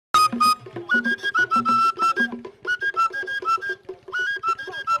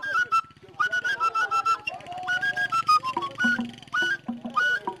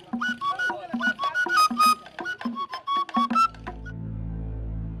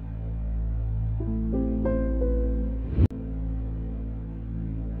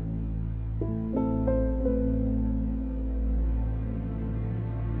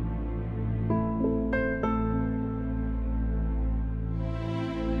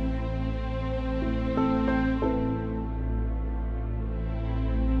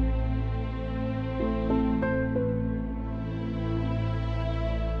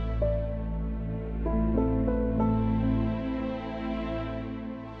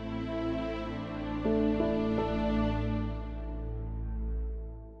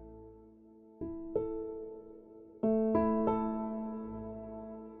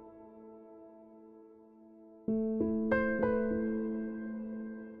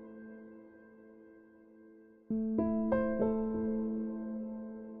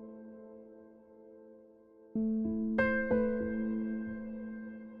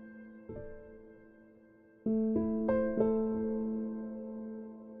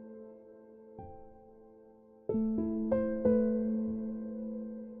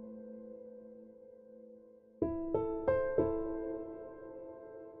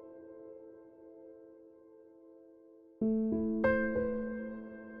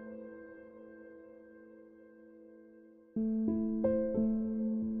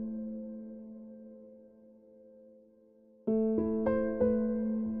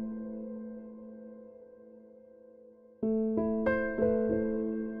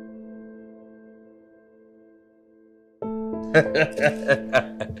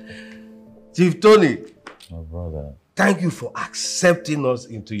Chief Tony, my brother, thank you for accepting us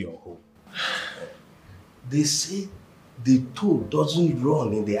into your home. They say the toad doesn't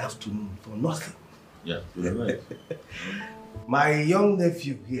run in the afternoon for nothing. Yeah, you're right. My young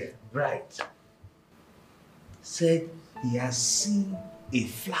nephew here, Bright, said he has seen a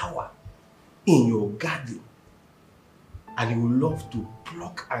flower in your garden and he would love to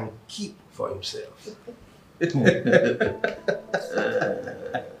pluck and keep for himself.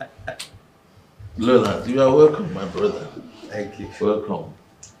 Lola, you are welcome, my brother. Thank you. Welcome.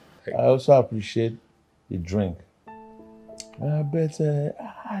 I also appreciate the drink. But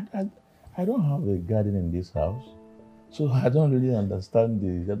I don't have a garden in this house, so I don't really understand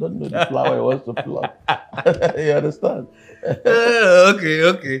I don't know the flower I want to pluck. You understand?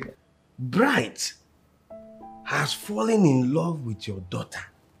 Okay. Bright has fallen in love with your daughter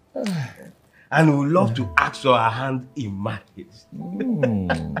and would love to ask for her hand in marriage.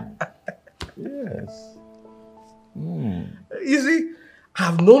 Yes. You see,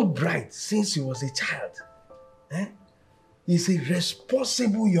 I've known Bright since he was a child. He's a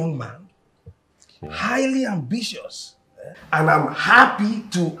responsible young man, highly ambitious, and I'm happy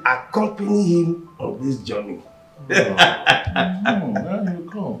to accompany him on this journey. Now you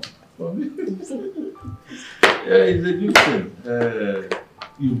come. Yeah, it's a good thing.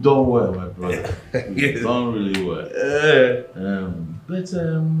 You've done well, my brother. You've done really well. But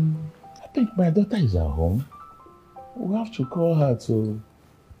I think my daughter is at home. We have to call her to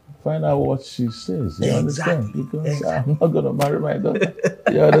find out what she says. You understand? Because I'm not going to marry my daughter.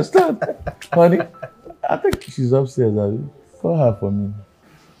 You understand? Honey, I think she's upstairs. Call her for me.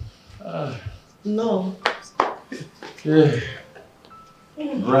 No. Yeah.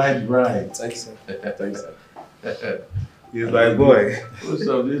 Right. Thanks, sir. He's my boy. Most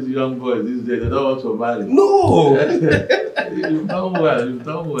of these young boys these days, they don't want to marry. No! You've done well.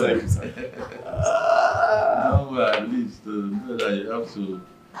 Thank you, sir. At least know that you have to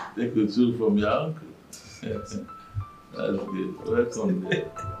take the tool from your uncle. That's good. Welcome there.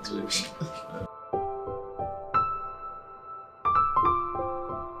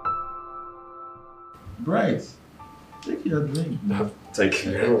 Bright, take your drink. Thank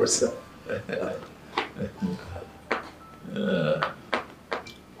you very much, sir.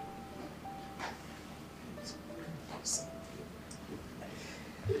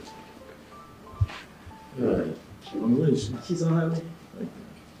 She's on her way.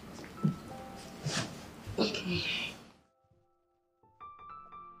 Okay.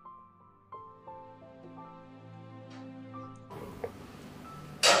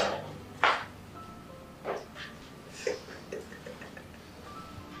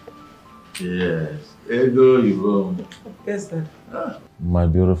 Yes. Ego, you Yes, sir. My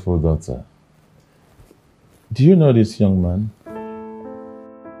beautiful daughter. Do you know this young man?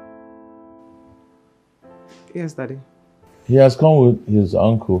 Yes, Daddy. He has come with his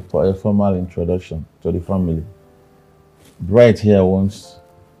uncle for a formal introduction to the family. Bright here wants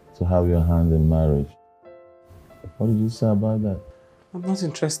to have your hand in marriage. What did you say about that? I'm not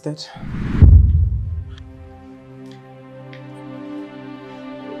interested.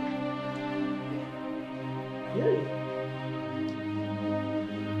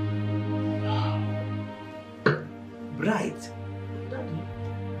 bride? Daddy.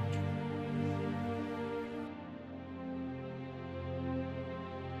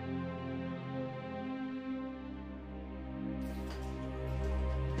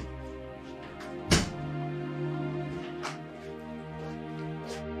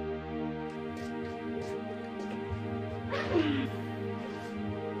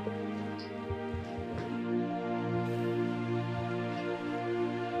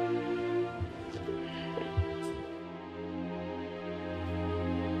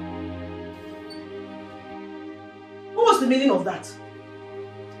 What's the meaning of that?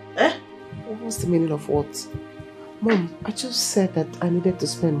 Eh? What's the meaning of what? Mom, I just said that I needed to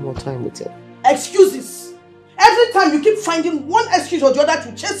spend more time with him. Excuses. Every time you keep finding one excuse or the other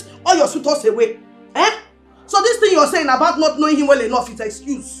to chase all your suitors away. Eh? So this thing you're saying about not knowing him well enough is an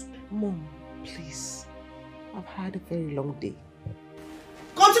excuse. Mom, please. I've had a very long day.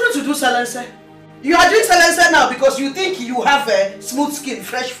 Continue to do silence. You are doing silence now because you think you have a smooth skin,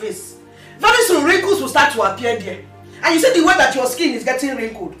 fresh face. Very soon wrinkles will start to appear there. And you see the way that your skin is getting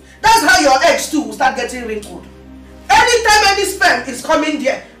wrinkled. That's how your eggs too will start getting wrinkled. Anytime any sperm is coming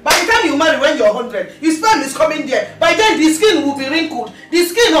there, by the time you marry when you're 100, your sperm is coming there. By then the skin will be wrinkled. The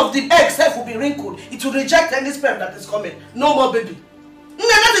skin of the egg self will be wrinkled. It will reject any sperm that is coming. No more baby.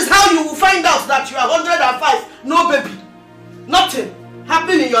 That is how you will find out that you are 105. No baby. Nothing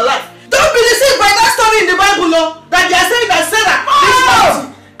happening in your life. Don't be deceived by that story in the Bible, no? That they are saying that Sarah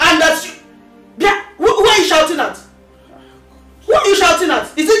is and that you... Yeah, who are you shouting at? Who are you shouting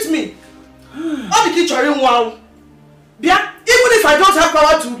at? Is it me? All the kids are in wow. Yeah, even if I don't have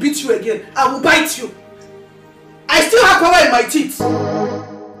power to beat you again, I will bite you. I still have power in my teeth.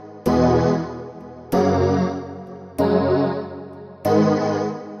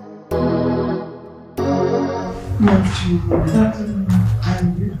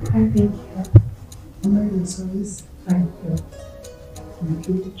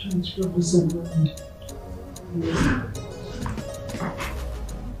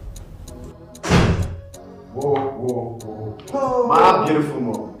 Whoa. My beautiful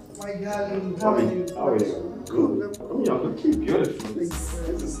mom. My darling, how are you? How are you? Good. You're looking beautiful. This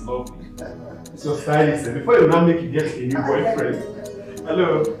is lovely. It's your stylist. Before you now make you get a new boyfriend.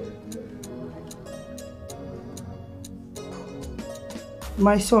 Hello.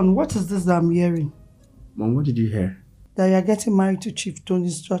 My son, what is this that I'm hearing? Mom, what did you hear? That you're getting married to Chief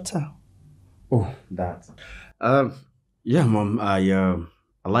Tony's daughter. Oh, that. Yeah, Mom,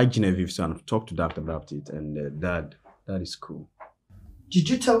 I like Genevieve, so I've talked to Dad about it, and Dad is cool. Did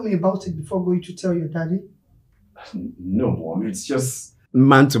you tell me about it before going to tell your daddy? No, Mom, it's just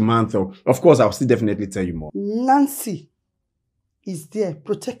man to man, though. Of course, I'll still definitely tell you more. Nancy is there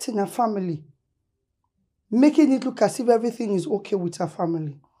protecting her family, making it look as if everything is okay with her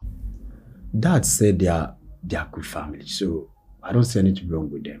family. Dad said they are good family, so I don't see anything wrong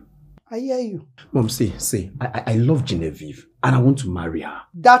with them. I hear you. Mom, I love Genevieve and I want to marry her.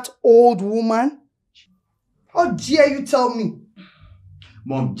 That old woman? How dare you tell me?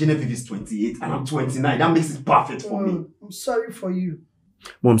 Mom, Genevieve is 28 and I'm 29. That makes it perfect for me. I'm sorry for you.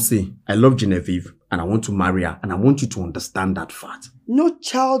 Mom, I love Genevieve and I want to marry her and I want you to understand that fact. No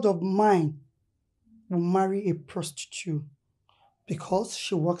child of mine will marry a prostitute because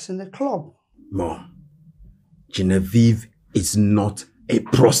she works in a club. Mom, Genevieve is not a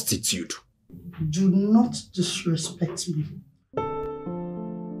prostitute. Do not disrespect me.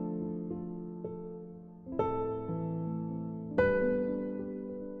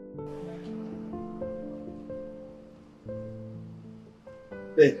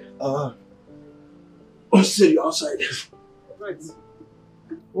 Hey, I'll see you outside. Right.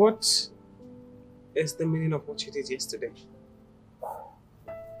 What is the meaning of what you did yesterday?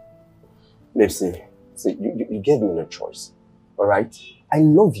 Babe, see, you gave me no choice. Alright? I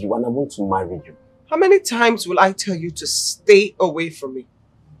love you and I want to marry you. How many times will I tell you to stay away from me?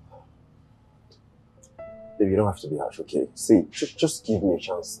 Babe, you don't have to be harsh, okay? See, just give me a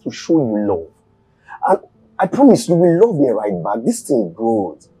chance to show you love. And I promise you will love me right back. This thing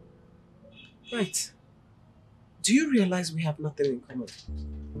grows. Right. Do you realize we have nothing in common?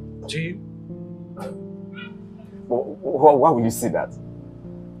 Do you? Why would you say that?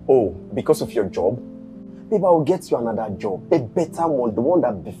 Oh, because of your job? Babe, I will get you another job. A better one, the one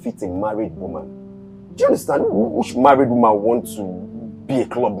that befits a married woman. Do you understand? Which married woman wants to be a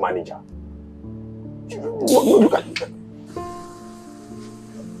club manager? Look at it.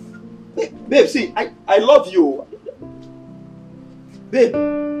 Babe, see, I love you. Babe,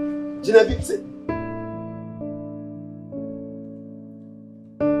 Genevieve, see.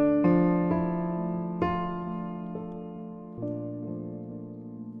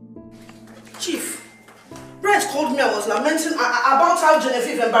 called me and was lamenting about how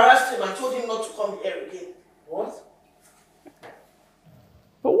Genevieve embarrassed him and told him not to come here again. What?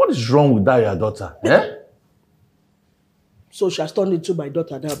 But what is wrong with that, your daughter? Eh? So she has turned into my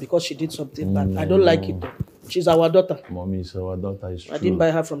daughter now because she did something bad. I don't like it though. She's our daughter. Mommy is our daughter, it's true. I didn't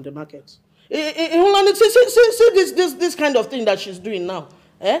buy her from the market. See this kind of thing that she's doing now.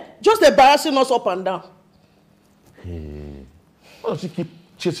 Eh? Just embarrassing us up and down. Hey. Why does she keep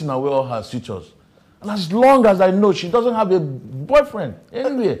chasing away all her suitors? And as long as I know, she doesn't have a boyfriend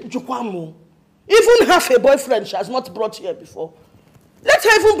anywhere. Even half a boyfriend she has not brought here before. Let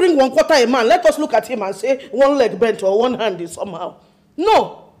her even bring 1/4 a man. Let us look at him and say one leg bent or one hand is somehow.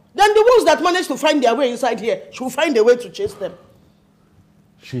 No. Then the ones that manage to find their way inside here, she will find a way to chase them.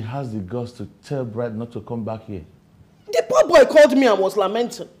 She has the guts to tell Brad not to come back here. The poor boy called me and was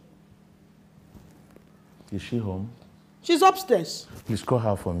lamenting. Is she home? She's upstairs. Please call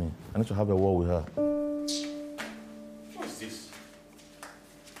her for me. I need to have a word with her. What's this?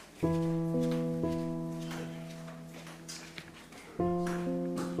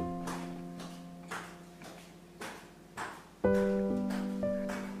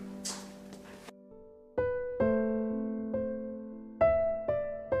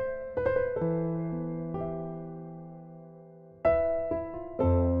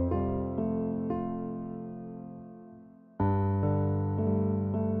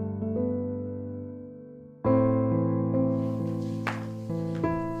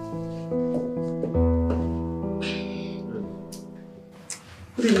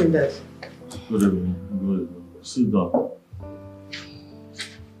 Good evening, Dad. Good evening. Good. Sit down.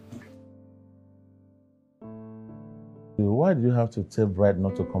 Why do you have to tell Brad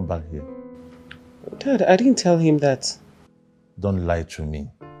not to come back here? Dad, I didn't tell him that. Don't lie to me.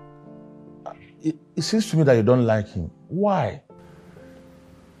 It seems to me that you don't like him. Why?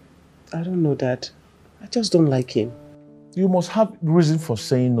 I don't know, Dad. I just don't like him. You must have reason for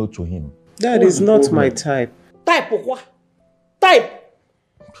saying no to him. That is not my type. Type of what? Type?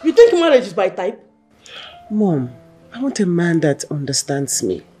 You think marriage is by type? Mom, I want a man that understands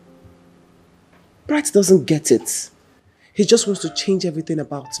me. Bright doesn't get it. He just wants to change everything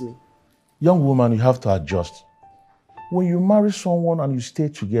about me. Young woman, you have to adjust. When you marry someone and you stay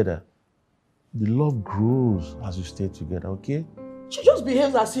together, the love grows as you stay together, okay? She just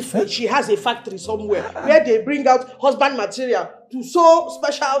behaves as if she has a factory somewhere where they bring out husband material to sew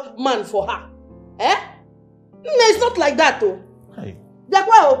special man for her. Eh? No, it's not like that, though. Hey.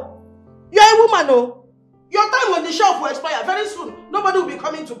 Well, you're a woman, oh. Your time on the shelf will expire very soon. Nobody will be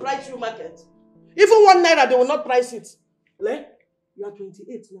coming to price you market. Even 1 naira, they will not price it. You are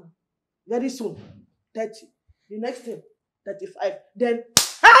 28 now. Very soon, 30. The next thing, 35. Then,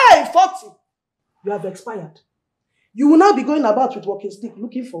 hey, 40. You have expired. You will now be going about with walking stick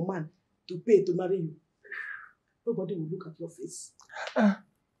looking for man to pay to marry you. Nobody will look at your face.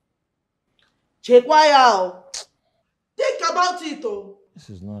 Check why out. Think about it, oh. This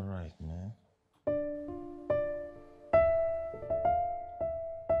is not right, man.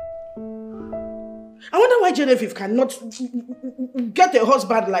 I wonder why Genevieve cannot get a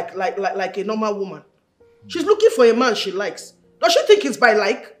husband like a normal woman. She's looking for a man she likes. Does she think it's by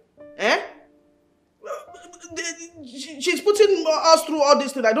like? Eh? She's putting us through all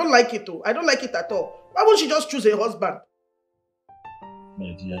this thing. I don't like it, though. I don't like it at all. Why won't she just choose a husband?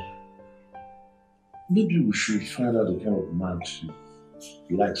 My dear, maybe we should find out the kind of man she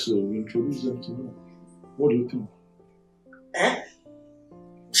likes, so we introduce them to her. What do you think? Eh?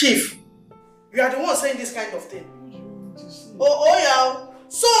 Chief, you are the one saying this kind of thing. Oh yeah.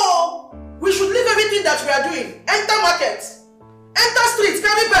 So, we should leave everything that we are doing. Enter market. Enter streets,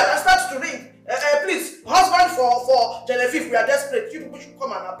 carry bell and start to ring. Please, husband for Genevieve, we are desperate. You people should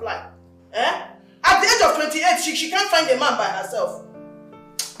come and apply. Eh? At the age of 28, she can't find a man by herself.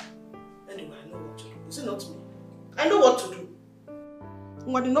 Anyway, I know what to do. Is it not me? I know what to do.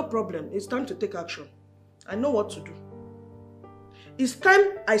 Mwadi, no problem. It's time to take action. I know what to do. It's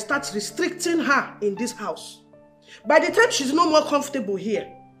time I start restricting her in this house. By the time she's no more comfortable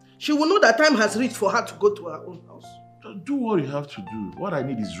here, she will know that time has reached for her to go to her own house. Do what you have to do. What I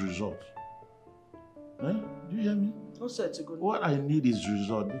need is results. Eh? Do you hear me? What I need is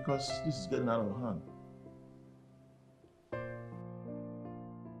result because this is getting out of hand.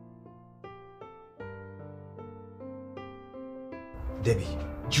 Debbie,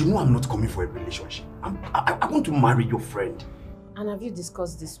 you know I'm not coming for a relationship. I want to marry your friend. And have you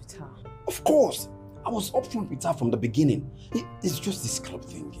discussed this with her? Of course. I was upfront with her from the beginning. It's just this club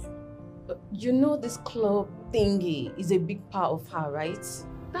thingy. You know this club thingy is a big part of her, right?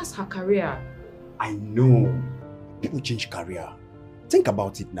 That's her career. I know. People change career. Think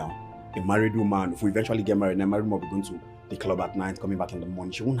about it now. a married woman, if we eventually get married, then married woman will be going to the club at night, coming back in the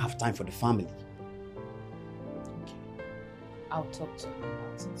morning. She won't have time for the family. Okay. I'll talk to her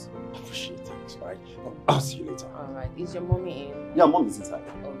about it. I appreciate it, thanks, right? I'll see you later. Alright, is your mommy in? Yeah, mom is inside.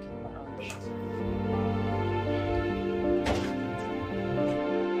 Okay, alright.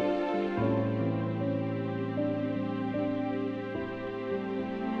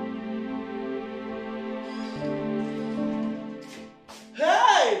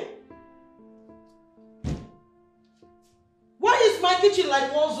 Hey! Why is my kitchen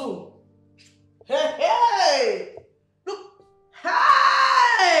like war zone? Hey! Look!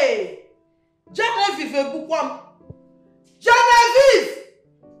 Hey! Genevieve Bukwam! Genevieve!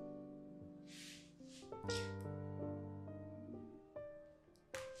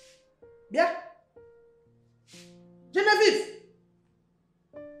 Yeah? Genevieve!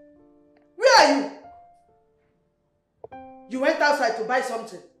 Where are you? You went outside to buy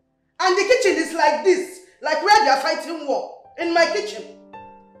something. And the kitchen is like this. Like where they are fighting war. In my kitchen.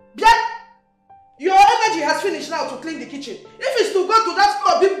 Yeah? Your energy has finished now to clean the kitchen. If it's to go to that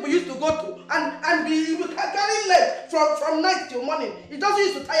club people used to go to and be carrying legs from night till morning, it doesn't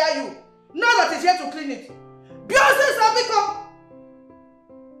used to tire you. Now that it's here to clean it. Beyonce Sabiko!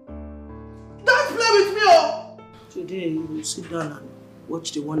 Don't play with me, oh! Today you will sit down and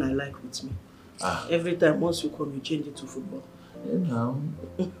watch the one I like with me. Every time once you come, you change it to football. You know.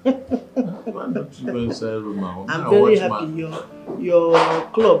 Why don't you go inside room now? I'm very happy your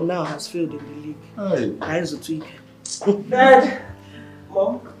club now has failed in the league. Hey. Dad,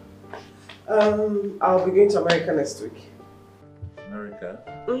 Mom, I'll be going to America next week. America?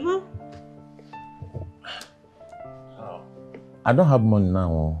 Mm-hmm. Oh. I don't have money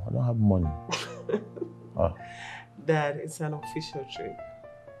now. I don't have money. Oh. Dad, it's an official trip.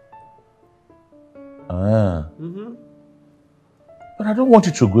 Mm-hmm. But I don't want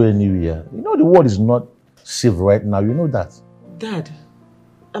you to go anywhere. You know the world is not safe right now. You know that. Dad,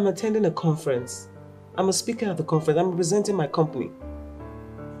 I'm attending a conference. I'm a speaker at the conference. I'm representing my company.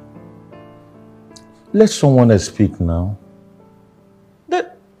 Let someone else speak now.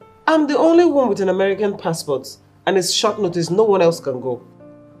 Dad, I'm the only one with an American passport. And it's short notice. No one else can go.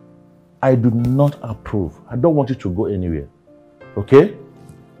 I do not approve. I don't want you to go anywhere. Okay?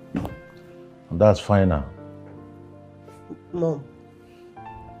 That's fine now. Mom,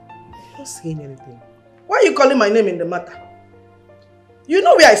 you're not saying anything. Why are you calling my name in the matter? You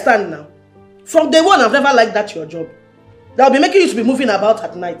know where I stand now. From day one, I've never liked that your job. That'll be making you to be moving about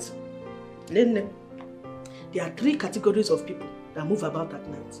at night. Lene, there are 3 categories of people that move about at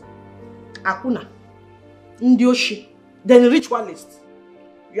night. Akuna, Ndioshi, then ritualists.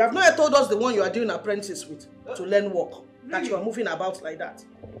 You have not yet told us the one you are doing apprentice with to learn work. Really? That you are moving about like that.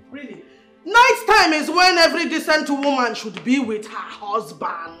 Really? Night time is when every decent woman should be with her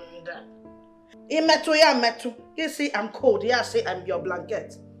husband. You say I'm cold, yeah, say I'm your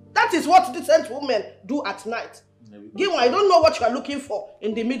blanket. That is what decent women do at night. Give I don't know what you are looking for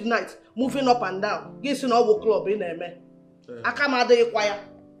in the midnight, moving up and down. Give no club in there. I come out there choir.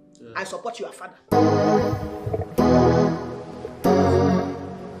 I support your father.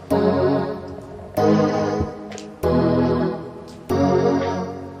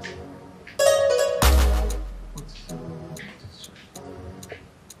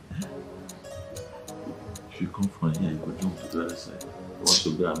 If you come from here, you go jump to the other side. You want to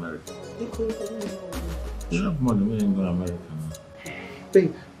go to America. You have money, we ain't go to America now.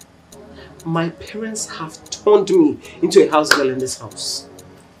 Babe, my parents have turned me into a house girl in this house.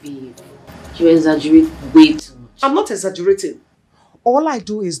 Babe, you exaggerate way too much. I'm not exaggerating. All I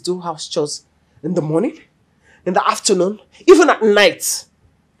do is do house chores in the morning, in the afternoon, even at night.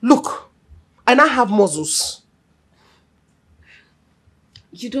 Look, I now have muscles.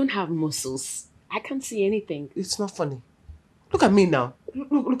 You don't have muscles. I can't see anything. It's not funny. Look at me now.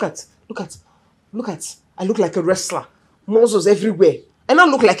 Look at. I look like a wrestler. Muscles everywhere. I now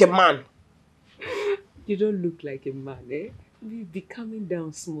look like a man. You don't look like a man, eh? Be calming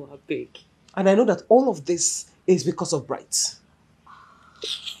down small, I beg. And I know that all of this is because of Bright.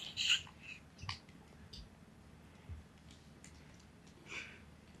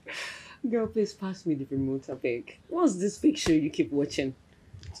 Girl, please pass me the remote, I beg. What's this fake show you keep watching?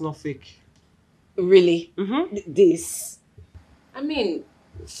 It's not fake. Really? Mm-hmm. This? I mean,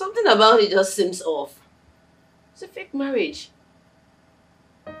 something about it just seems off. It's a fake marriage.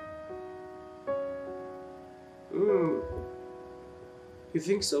 You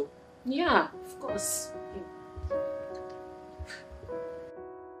think so? Yeah, of course.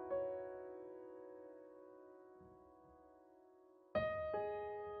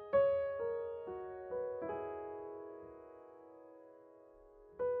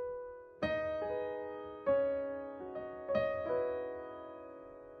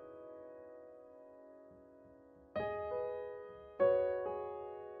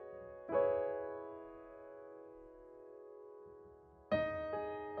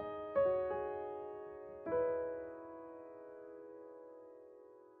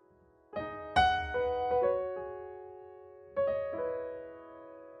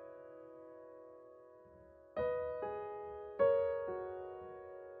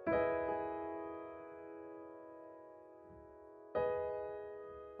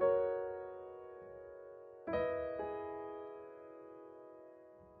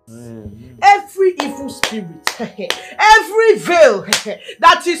 Every evil spirit, every veil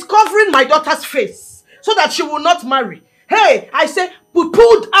that is covering my daughter's face so that she will not marry. Hey, I say, be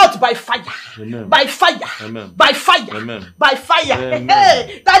pulled out by fire. Amen. By fire. Amen. By fire. Amen. By fire. Amen.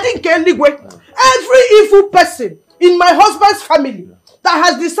 Hey, that didn't get anywhere. Every evil person in my husband's family that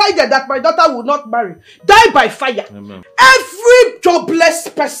has decided that my daughter will not marry, die by fire. Amen. Every jobless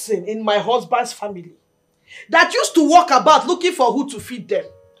person in my husband's family that used to walk about looking for who to feed them,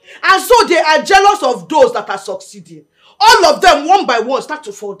 and so they are jealous of those that are succeeding. All of them, one by one, start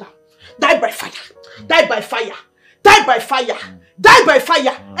to fall down. Die by fire. Die by fire. Die by fire. Die by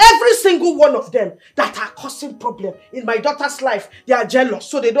fire. Every single one of them that are causing problem in my daughter's life, they are jealous,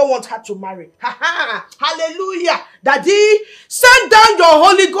 so they don't want her to marry. Ha ha! Hallelujah! Daddy, send down your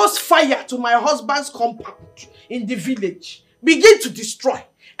Holy Ghost fire to my husband's compound in the village. Begin to destroy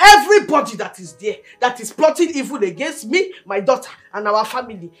everybody that is there, that is plotting evil against me, my daughter, and our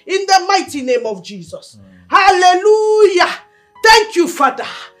family. In the mighty name of Jesus. Hallelujah! Thank you, Father.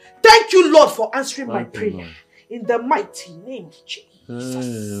 Thank you, Lord, for answering my prayer. Lord. In the mighty name of Jesus.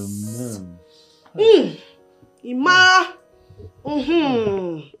 Amen. Ima.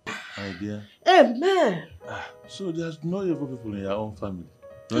 My dear. Amen. So there's no evil people in your own family?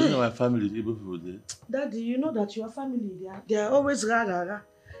 No, you know my family is evil people there. Daddy, you know that your family, they are always rah.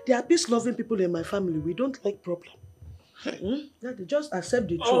 They are peace-loving people in my family. We don't like problem. Daddy, just accept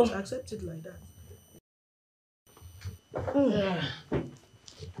the truth. Accept it like that.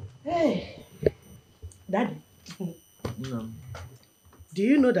 Hey, Daddy. No. Do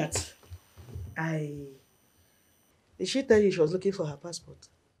you know that did she tell you she was looking for her passport?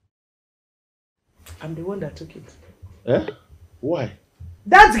 I'm the one that took it. Eh? Why?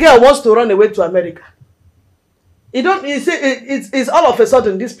 That girl wants to run away to America. It's all of a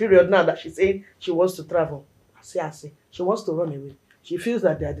sudden this period now that she's saying she wants to travel. I say. She wants to run away. She feels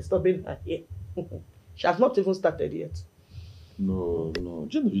that they are disturbing her here. She has not even started yet. No.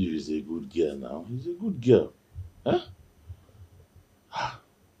 Genevieve is a good girl now. She's a good girl. Huh?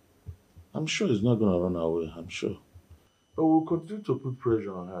 I'm sure he's not going to run away. I'm sure. But we'll continue to put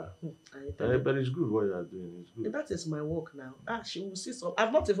pressure on her. But it's good what you are doing. It's good. That is my work now. She will see some.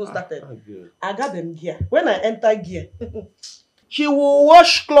 I've not even started. I got them gear. When I enter gear, she will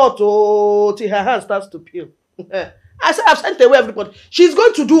wash cloth till her hand starts to peel. I said, I've sent away everybody. She's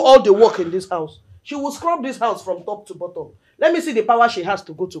going to do all the work in this house. She will scrub this house from top to bottom. Let me see the power she has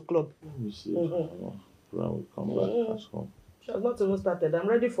to go to club. Let me see. We'll come back at home. She has not even started. I'm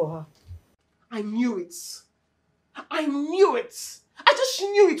ready for her. I knew it. I knew it. I just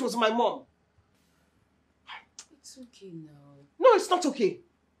knew it was my mom. It's okay now. No, it's not okay.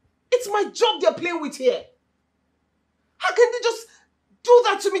 It's my job they're playing with here. How can they just do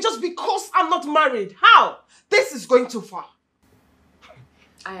that to me just because I'm not married? How? This is going too far.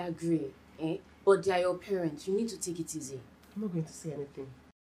 I agree, but they are your parents. You need to take it easy. I'm not going to say anything.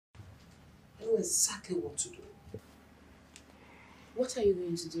 I know exactly what to do. What are you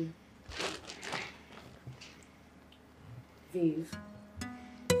going to do? Viv.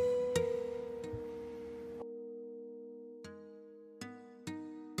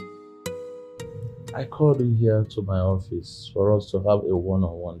 I called you here to my office for us to have a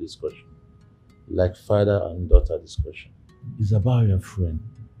one-on-one discussion, like father and daughter discussion. It's about your friend,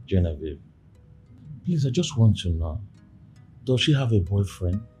 Genevieve. Please, I just want to know, does she have a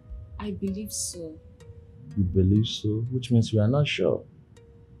boyfriend? I believe so. You believe so? Which means you are not sure.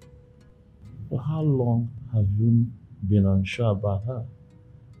 For how long have you been unsure about her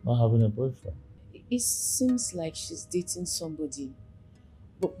not having a boyfriend? It seems like she's dating somebody,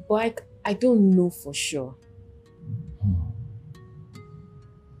 but I don't know for sure.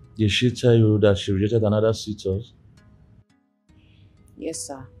 Did she tell you that she rejected another suitor? Yes,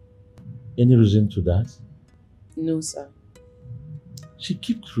 sir. Any reason to that? No, sir. She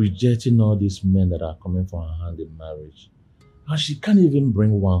keeps rejecting all these men that are coming for her hand in marriage. And she can't even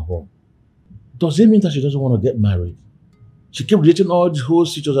bring one home. Does it mean that she doesn't want to get married? She keeps rejecting all the whole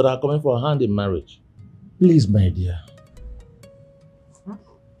suitors that are coming for her hand in marriage. Please, my dear.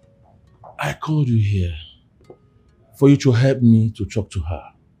 I called you here for you to help me to talk to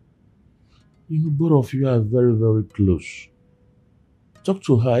her. You know, both of you are very, very close. Talk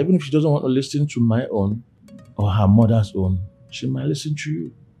to her, even if she doesn't want to listen to my own or her mother's own, she might listen to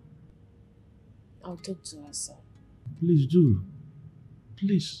you. I'll talk to her, sir. Please do.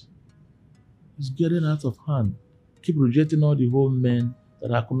 Please. It's getting out of hand. Keep rejecting all the whole men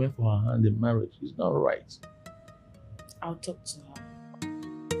that are coming for her hand in marriage. It's not right. I'll talk to her.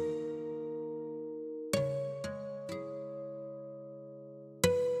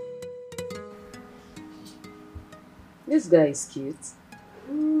 This guy is cute.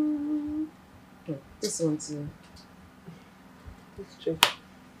 This one too. It's true.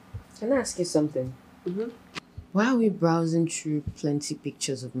 Can I ask you something? Why are we browsing through plenty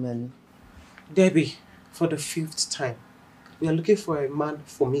pictures of men? Debbie, for the 5th time, we are looking for a man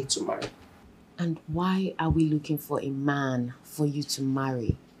for me to marry. And why are we looking for a man for you to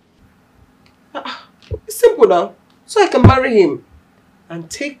marry? It's simple now. So I can marry him and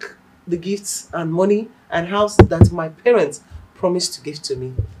take the gifts and money and house that my parents promised to give to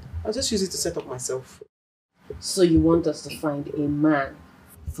me. I'll just use it to set up myself. So you want us to find a man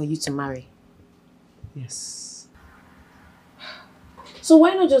for you to marry? Yes. So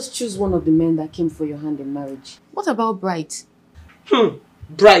why not just choose one of the men that came for your hand in marriage? What about Bright?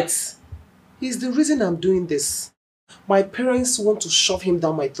 Bright. He's the reason I'm doing this. My parents want to shove him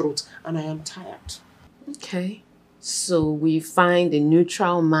down my throat and I am tired. Okay. So we find a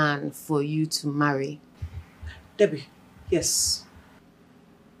neutral man for you to marry? Debbie, yes.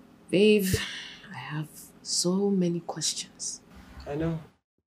 Babe, I have so many questions. I know.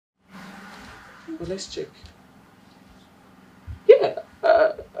 But let's check. Yeah.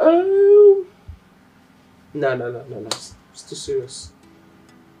 No. It's too serious.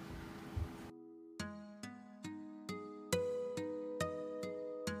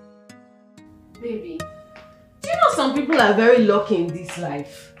 Baby, do you know some people are very lucky in this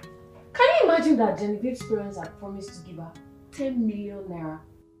life? Can you imagine that Genevieve's parents had promised to give her 10 million naira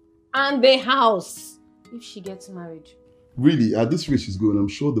and the house if she gets married? Really, at this rate she's going, I'm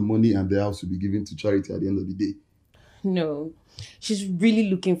sure the money and the house will be given to charity at the end of the day. No, she's really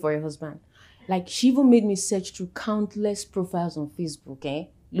looking for a husband. Like, she even made me search through countless profiles on Facebook,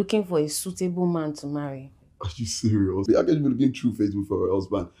 looking for a suitable man to marry. Are you serious? How can you be looking through Facebook for her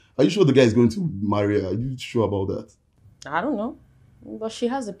husband? Are you sure the guy is going to marry her? Are you sure about that? I don't know, but she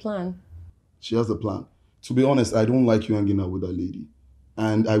has a plan. She has a plan. To be honest, I don't like you hanging out with that lady.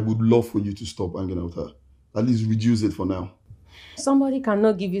 And I would love for you to stop hanging out with her. At least reduce it for now. Somebody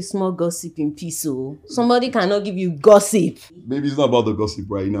cannot give you small gossip in peace, oh. Somebody cannot give you gossip. Maybe it's not about the gossip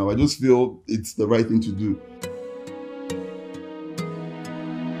right now. I just feel it's the right thing to do.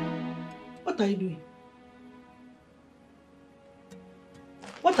 What are you doing?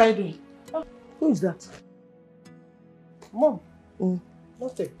 What are you doing? Who is that? Mom.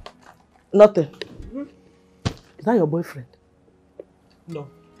 Nothing. Nothing. Is that your boyfriend? No.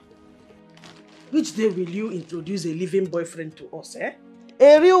 Which day will you introduce a living boyfriend to us, eh?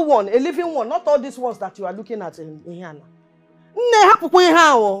 A real one, a living one, not all these ones that you are looking at in here now.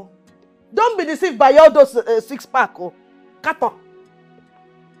 Don't be deceived by all those 6-pack. Cut off.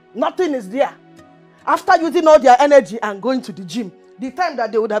 Nothing is there. After using all their energy and going to the gym, the time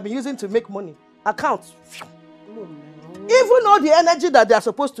that they would have been using to make money, accounts. Oh, no. Even all the energy that they are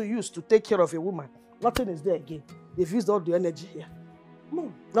supposed to use to take care of a woman, nothing is there again. They've used all the energy here.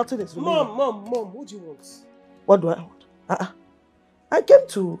 Mom. Nothing is remaining. Mom, what do you want? What do I want? I came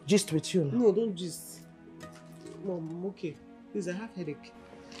to gist with you now. No, don't gist. Mom, I'm okay. Please, I have headache.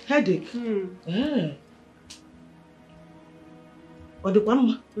 Headache? What do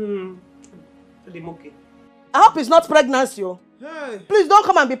I'm okay. I hope it's not pregnancy. Hey. Please don't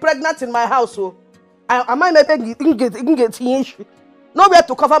come and be pregnant in my house. Am I making nowhere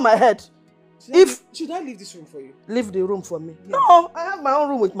to cover my head? Should I leave this room for you? Leave the room for me. Yes. No, I have my own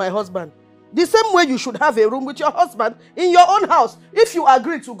room with my husband. The same way you should have a room with your husband in your own house if you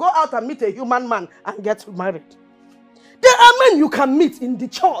agree to go out and meet a human man and get married. There are men you can meet in the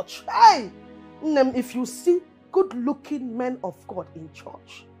church. Hey, if you see good-looking men of God in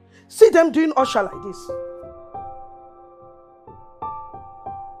church, see them doing usher like this.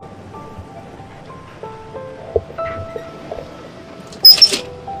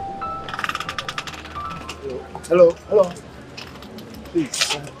 Hello.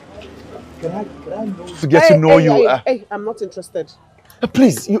 Please, can I know to get to know you? Hey, I'm not interested.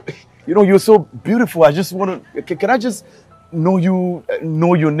 Please, you know you're so beautiful. I just want to. Can I just know you,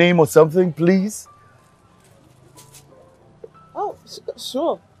 know your name or something, please? Oh,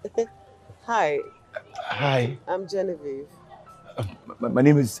 sure. Hi. Hi. I'm Genevieve. My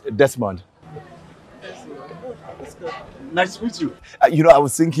name is Desmond. Oh, that's good. Nice to meet you. I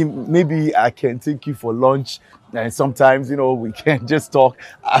was thinking maybe I can take you for lunch, and sometimes, we can just talk.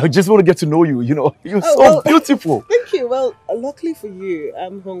 I just want to get to know you. You're so beautiful. Thank you. Well, luckily for you,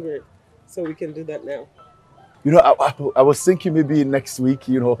 I'm hungry, so we can do that now. I was thinking maybe next week.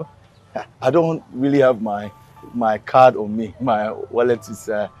 I don't really have my card on me. My wallet is.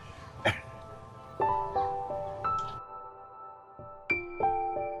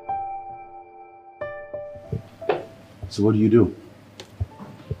 So what do you do?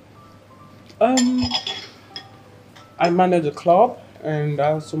 I manage a club And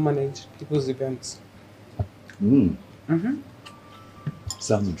I also manage people's events.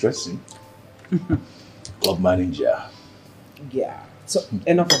 Sounds interesting. Club manager. Yeah. So,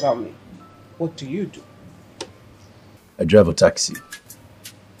 enough about me. What do you do? I drive a taxi.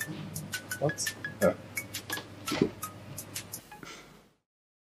 What?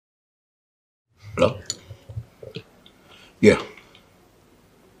 Hello? Yeah.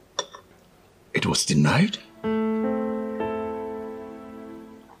 It was denied?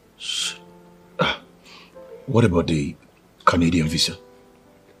 What about the Canadian visa?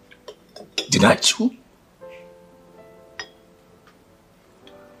 Denied too?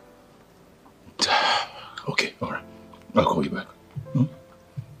 Okay, all right. I'll call you back.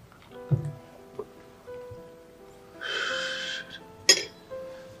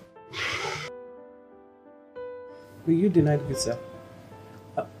 Were you denied visa?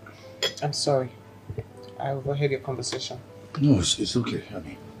 I'm sorry. I overheard your conversation. No, it's okay. I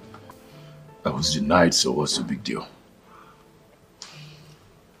mean, I was denied, so what's the big deal?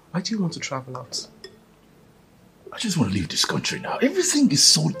 Why do you want to travel out? I just want to leave this country now. Everything is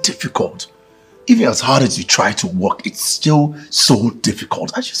so difficult. Even as hard as you try to work, it's still so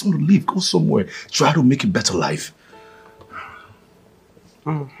difficult. I just want to leave, go somewhere, try to make a better life.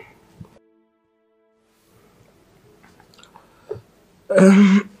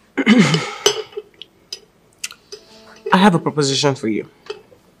 I have a proposition for you.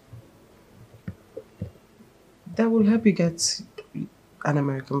 That will help you get an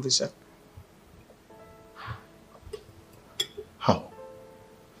American visa. How?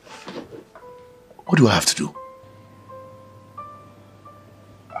 What do I have to do?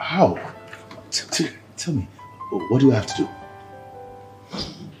 How? Tell me, what do I have to do?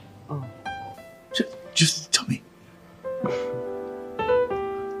 Just tell me.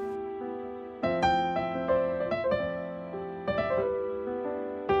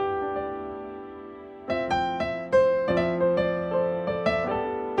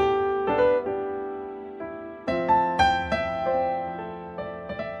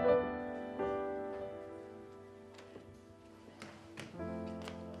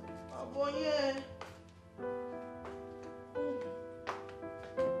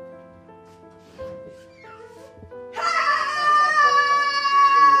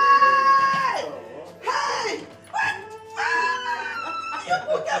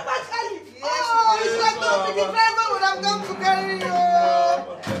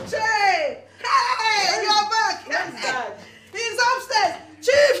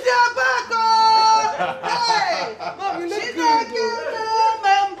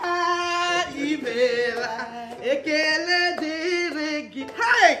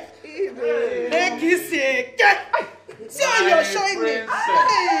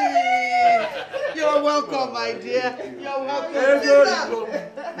 You're welcome, my dear. You're welcome.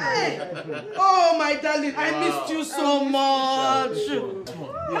 Oh, my darling, I missed you so much.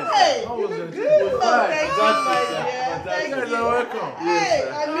 Hey, oh, thank you, my dear. Thank you. You're welcome. Hey,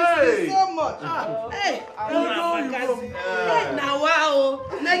 I missed you so much. Hey, now wow.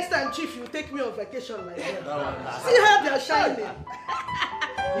 Next time, Chief, you take me on vacation, my dear. See how they're shining.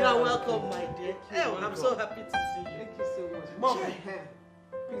 You are welcome, my dear. Hey, I'm so happy to see you. Thank you so much. Mom,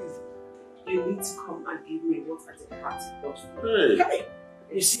 please. You need to come and give me what at the party. Hey.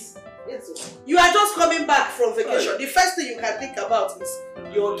 You see, you are just coming back from vacation. The first thing you can think about is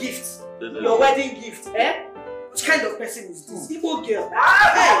your gift, your wedding gift. Eh? Which kind of person is this? Igbo girl.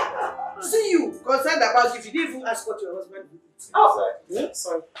 Hey, see you concerned about if you didn't even ask what your husband did. Oh, yeah?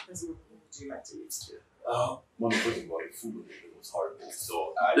 Sorry. What do you like to eat? One of the food was horrible,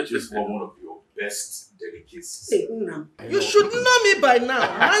 so I just want one of your best delicacies. Hey, Unam, you should know me by now.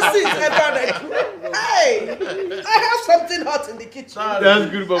 Nancy is ever ready. Hey, I have something hot in the kitchen. That's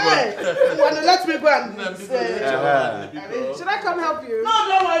good, Baba. Hey, wanna let me go and should I come help you? No,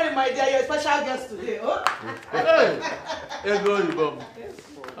 don't worry, my dear. You're a special guest today. Oh? Hey, go, Bob.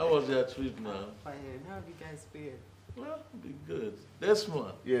 How was your trip now? Fine. How have you guys been? Well, be good. This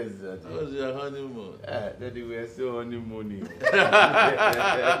one. Yes, Daddy. How was your honeymoon? Daddy, we are still honeymooning.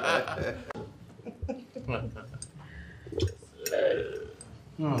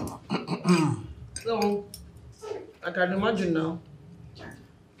 So, I can imagine now.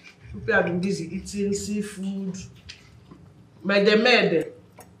 People have been busy eating seafood. By the maid.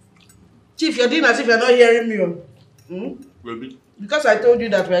 Chief, you're doing as if you're not hearing me. Baby? Because I told you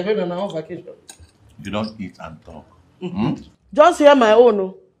that we are going on our own vacation. You don't eat and talk. Just hear my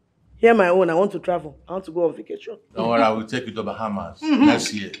own. Hear my own. I want to travel. I want to go on vacation. Don't worry, I will take you to Bahamas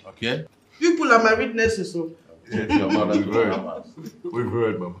next year, okay? People are my witnesses, so. Take your mother to Bahamas. We've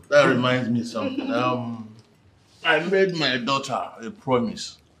heard, Mama. That reminds me of something. I made my daughter a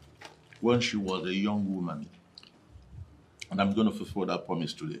promise when she was a young woman. And I'm going to fulfill that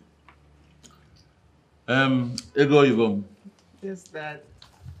promise today. Ego Yvonne. Yes, Dad.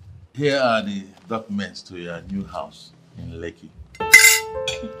 Here are the documents to your new house in Lekki.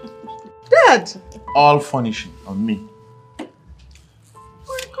 Dad! All furnishing on me.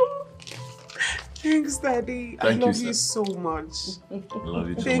 Thanks, Daddy. I love you so much. Love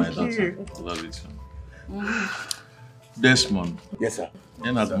you too, Thank my daughter. you. Love you too. Desmond. Yes, sir.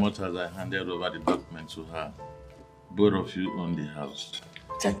 In as much as I handed over the document to her, both of you own the house.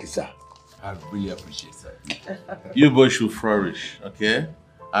 Thank you, sir. I really appreciate that. You both should flourish, okay?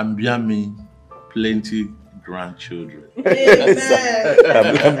 And bear me plenty grandchildren.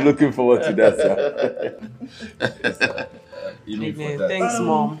 I'm looking forward to that, sir. Amen. Thanks,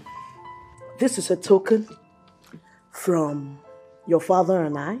 Mom. This is a token from your father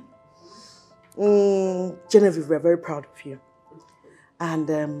and I. Genevieve, we're very proud of you. And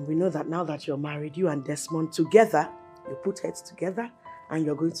we know that now that you're married, you and Desmond together, you put heads together and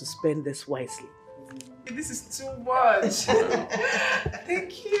you're going to spend this wisely. This is too much.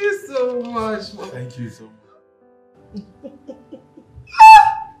 Thank you so much, Mom. Thank you so much.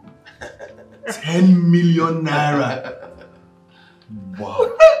 10 million naira.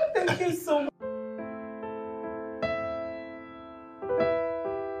 Wow. Thank you so much.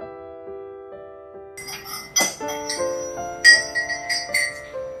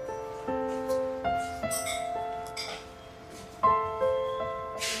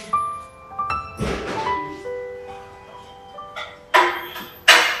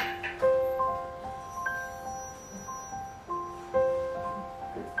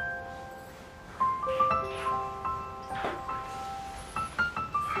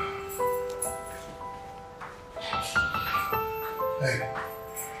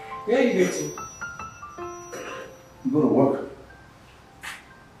 Where are you going to? I'm going to work.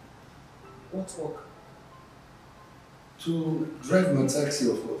 What work? To drive my taxi,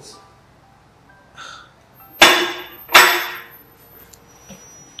 of course.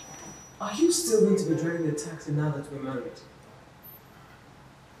 Are you still going to be driving the taxi now that we're married?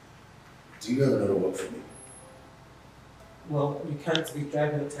 Do you have another work for me? Well, you can't be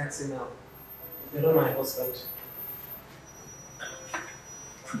driving a taxi now. You're not my husband.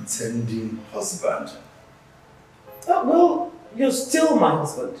 Pretending husband. Oh, well, you're still my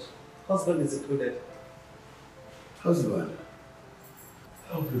husband. Husband is included. Husband?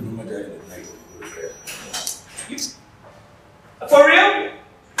 I hope you remember that in the night when you were there. For real?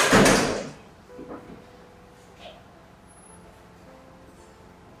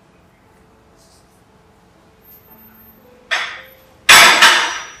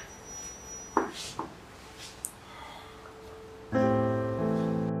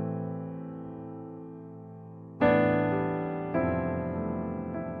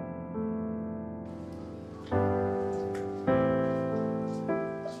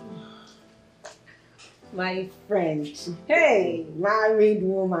 My friend. Hey, married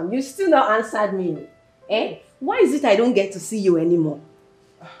woman. You still not answered me. Eh? Why is it I don't get to see you anymore?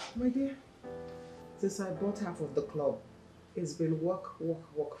 My dear, since I bought half of the club, it's been work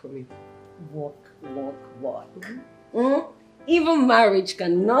for me. Work. Even marriage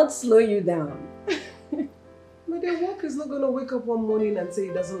cannot slow you down. My dear, work is not going to wake up one morning and say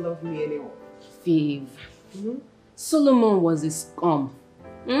he doesn't love me anymore. Viv, Solomon was a scum.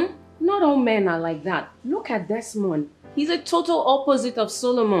 Not all men are like that. Look at Desmond. He's a total opposite of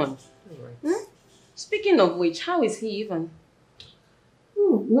Solomon. Right. Speaking of which, how is he even?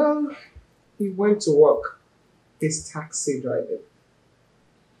 Well, he went to work. He's taxi driving.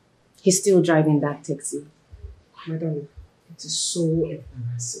 He's still driving that taxi. My darling, it is so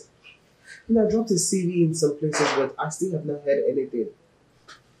embarrassing. I dropped his CV in some places, but I still have not heard anything.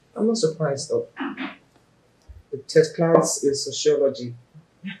 I'm not surprised though. The test class in sociology.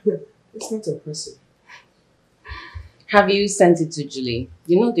 It's not impressive. Have you sent it to Julie?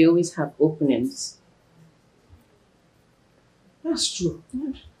 You know they always have openings. That's true.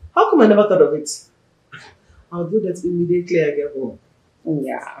 How come I never thought of it? I'll do that immediately I get home.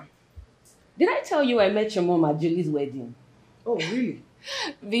 Yeah. Did I tell you I met your mom at Julie's wedding? Oh, really?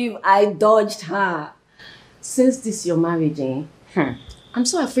 Viv, I dodged her. Since this your marriage, I'm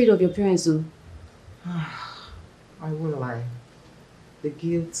so afraid of your parents, though. I won't lie. The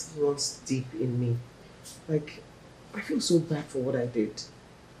guilt runs deep in me. Like, I feel so bad for what I did.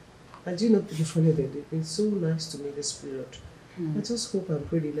 And do you know the funny thing? They've been so nice to me this period. I just hope and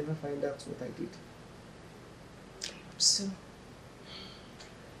pray they never find out what I did. So,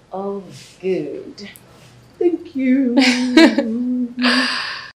 oh, good. Thank you.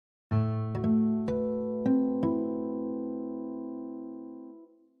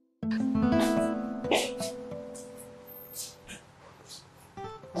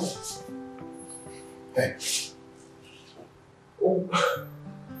 Oh,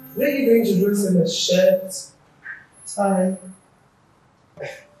 where are you going to dress in a shirt, tie,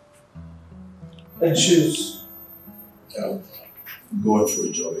 and shoes? I'm going for a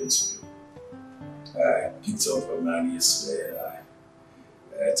job interview. I picked up a man yesterday.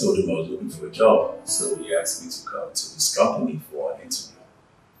 I told him I was looking for a job, so he asked me to come to his company for an interview.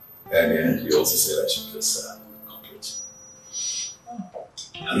 And then he also said I should just complete.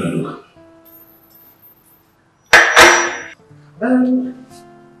 How do I look?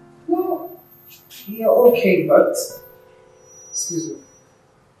 Well, you're okay, but excuse me.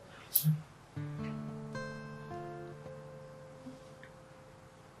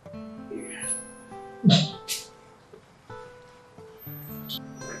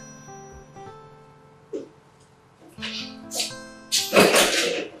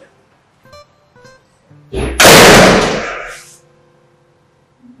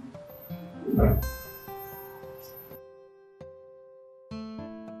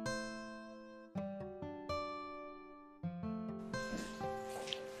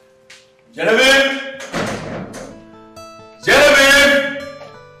 Genevieve! Genevieve!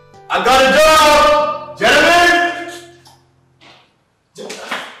 I got a job! Genevieve!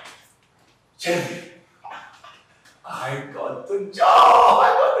 Genevieve! I got the job! I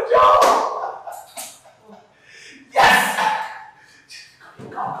got the job! Yes!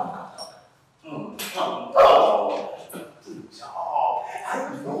 Come. Oh, the job. I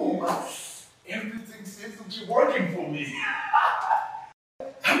know. Everything seems to be working for me.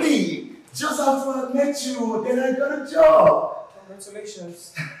 I mean, just after I met you, then I got a job.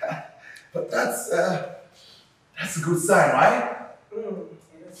 Congratulations. But that's a good sign, right?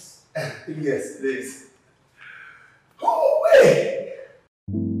 Yes. Yes, it is. Oh, wait!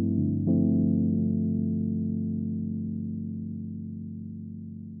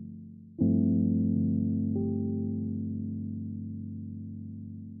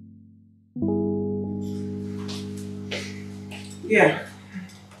 Yeah.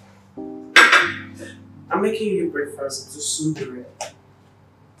 I'm making you breakfast. Just soon be ready.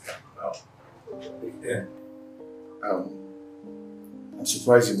 Oh. Yeah. I'm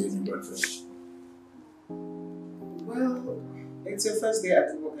surprised you made me breakfast. Well, it's your first day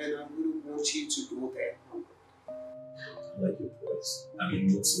at work and I wouldn't want you to go there. I like your voice. I mean,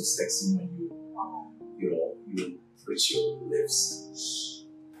 you look so sexy when you put your lips.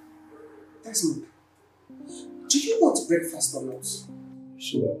 Desmond, do you want breakfast or not?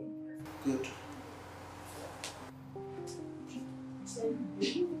 Sure. Good.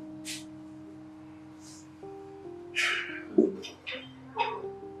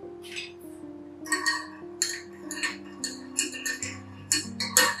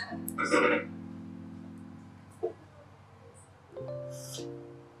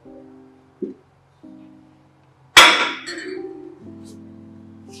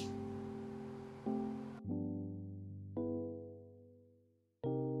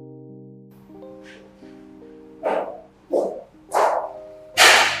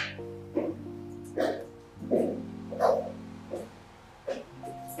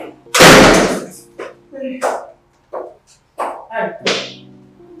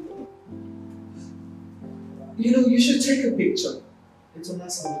 You know, you should take a picture. It's a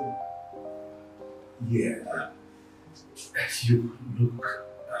nice one. Yeah. You look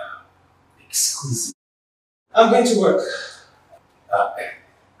exquisite. I'm going to work.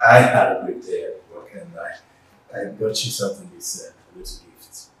 I had a great day at work and I got you something this little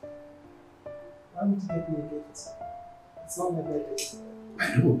gift. Why would you get me a gift? It's not my birthday.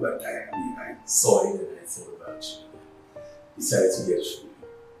 I know, but I saw it and I thought about you. Decided to get it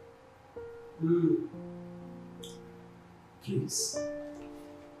for you. Please.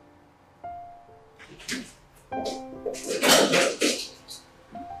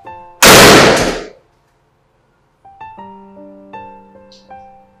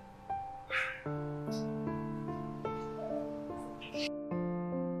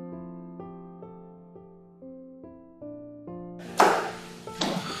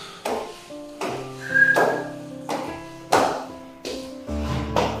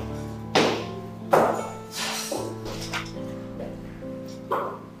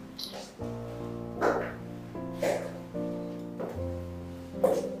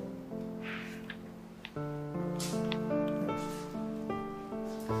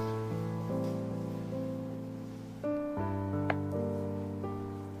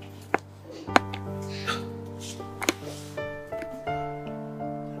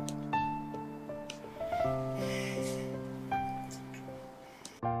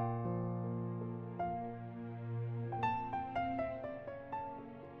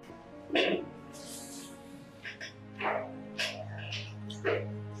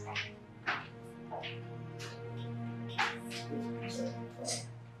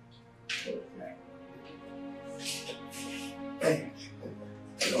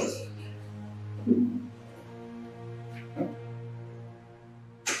 I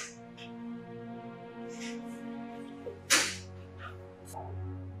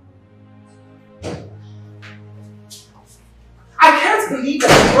can't believe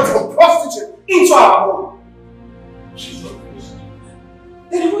that you brought a prostitute into our home. She's not a prostitute.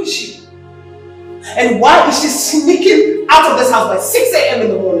 Then who is she? And why is she sneaking out of this house by 6 a.m. in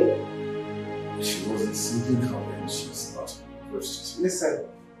the morning? She wasn't sneaking out and she's not a prostitute. Listen,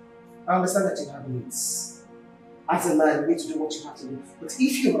 I understand that you have needs. As a man, you need to do what you have to do. But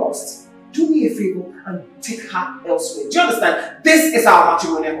if you must, do me a favor and take her elsewhere. Do you understand? This is our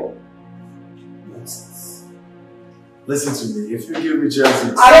matrimonial home. Nonsense. Listen to me, if you give me a chance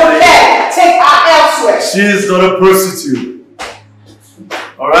to I don't care! Take her elsewhere! She is not a prostitute.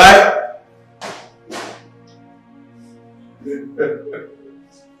 Alright?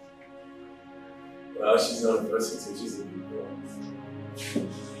 Well, she's not a prostitute, she's a good girl.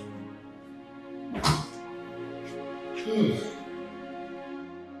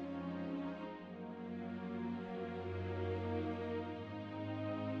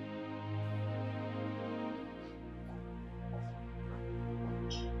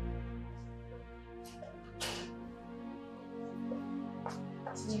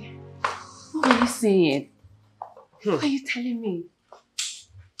 What are you saying? What are you telling me?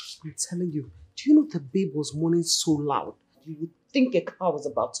 I'm telling you, do you know the babe was moaning so loud? You would think a cow was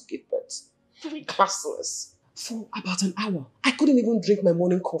about to give birth. Very classless. For about an hour, I couldn't even drink my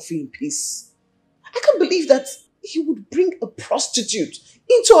morning coffee in peace. I can't believe that he would bring a prostitute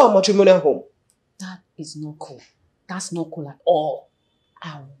into our matrimonial home. That is not cool. That's not cool at all.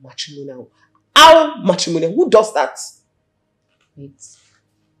 Our matrimonial. Our matrimonial. Who does that? Wait,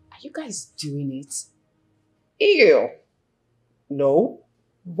 are you guys doing it? Ew. No.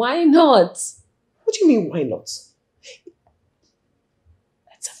 Why not? What do you mean, why not? It's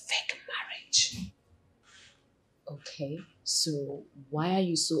a fake marriage. Okay, so why are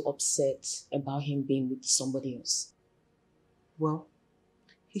you so upset about him being with somebody else? Well,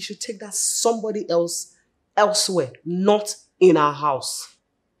 he should take that somebody else elsewhere, not in our house.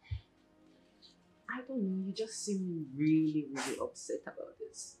 I don't know, you just seem really, really upset about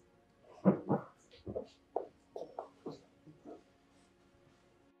this.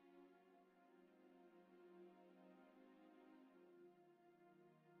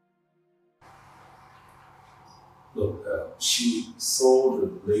 Look, she saw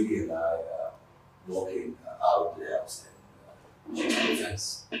the lady and I walking out of the house and she took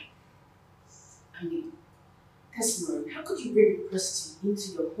offense. I mean, Tesman, how could you bring a prostitute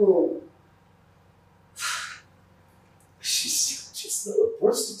into your home? She's not a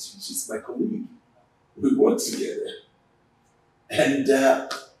prostitute, she's my colleague. We work together. And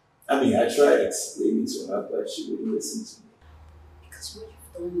I mean, I tried explaining to her, but she wouldn't listen to me. Because what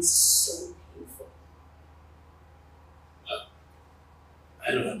you've done is so painful.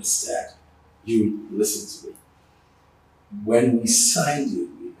 I don't understand. You listen to me. When we signed the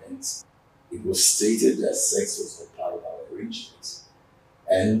agreement, it was stated that sex was a part of our arrangement.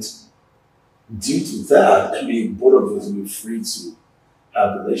 And due to that, I mean, both of us were free to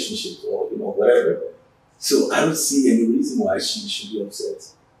have relationships or, whatever. So I don't see any reason why she should be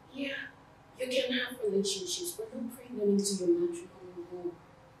upset. Yeah, you can have relationships, but don't bring them into your matrimonial home.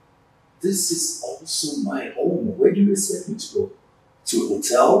 This is also my home. Where do you expect me to go? To a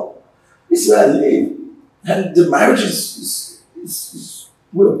hotel? This is where I live. And the marriage is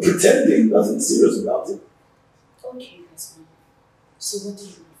we're pretending nothing serious about it. Okay, that's fine. So what do you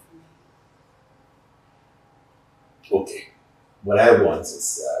want from me? Okay. What I want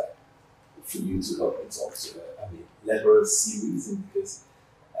is for you to help me talk to her. I mean, let her see reason because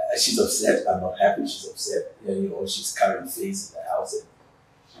she's upset. I'm not happy she's upset. She's carrying face in the house. And,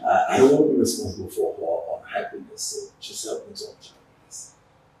 I don't want to be responsible for her unhappiness. So just help me talk to her, please.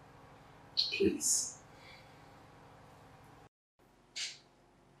 Please.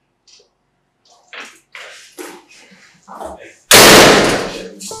 I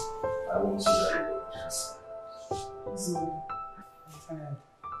want you to I'm tired.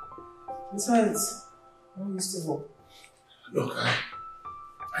 Besides, why are you still home? Look,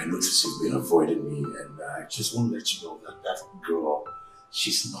 I noticed you've been avoiding me, and I just want to let you know that girl,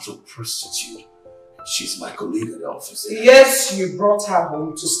 she's not a prostitute. She's my colleague at the office. Yes, you brought her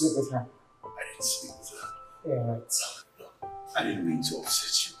home to sleep with her. I didn't sleep with her. Yeah, right. Look, I didn't mean to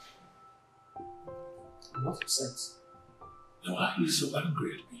upset you. I'm not upset. Then why are you so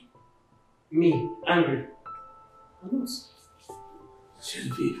angry at me? Me? Angry? I'm not.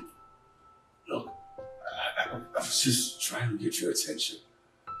 Genevieve, look, I was just trying to get your attention.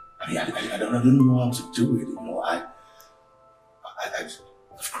 I mean, I don't know how to do it.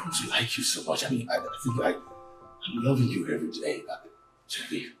 I've grown to like you so much. I mean, I think I'm loving you every day.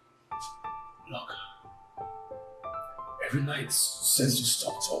 Genevieve, look, every night since you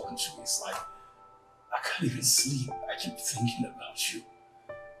stopped talking to me, it's like I can't even sleep. I keep thinking about you.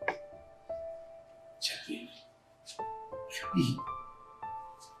 Genevieve,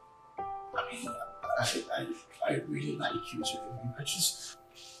 I really like you, Genevieve.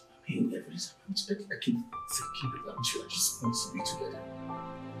 Every time I keep thinking about you, I just want to be together.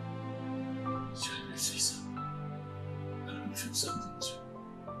 Genevieve, say something. I don't feel something too.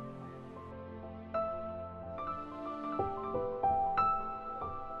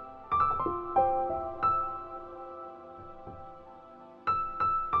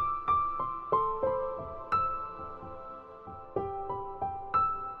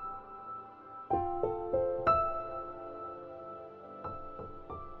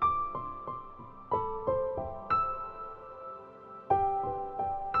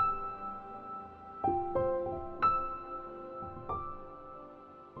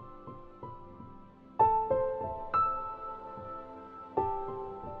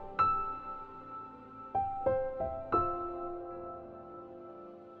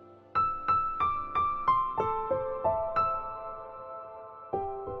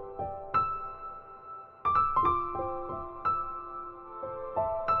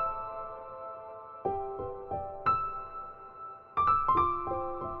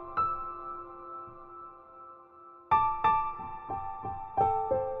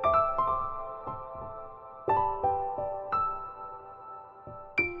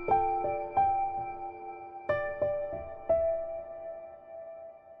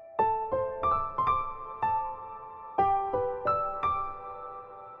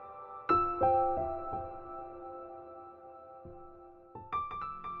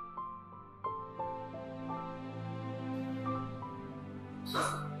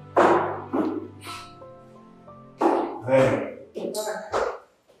 Hey.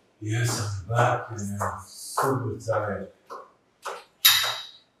 Yes, I'm back and I'm super tired.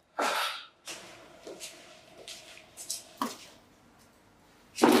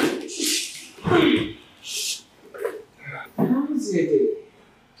 How was your day?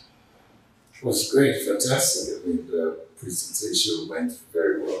 It was great, fantastic. I mean, the presentation went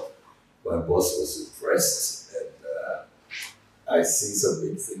very well. My boss was impressed, and I see some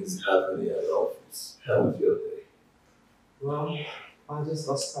big things happening at the office. How was your day? Well, I just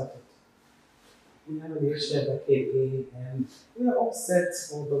got started. We have a new chef that came in, and we are all set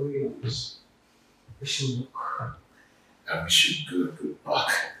for the relaunch. We should look. I wish you good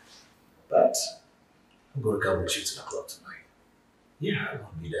luck. But I'm going to come with you to the club tonight. Yeah, I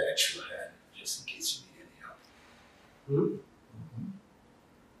want to be the extra hand, just in case you need any help.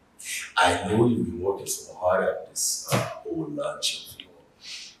 I know you've been working so hard at this whole launch of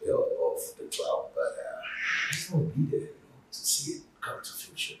the club, but I just want to be there, to see it come to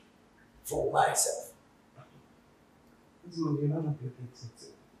fruition for myself. You're not a big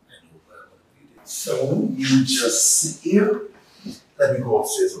thing. I know, but I want to be there. So you just sit here. Let me go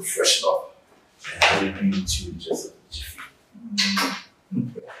upstairs and freshen up. And I will be with you in just a jiffy.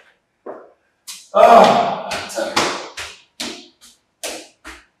 I'm tired.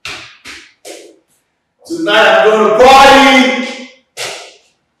 Tonight I'm going to party!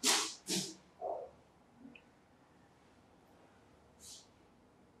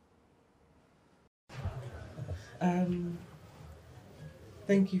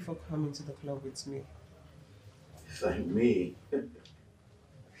 Thank you for coming to the club with me. Thank me.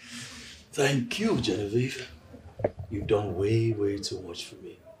 Thank you, Genevieve. You've done way too much for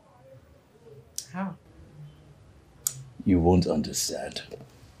me. How? You won't understand.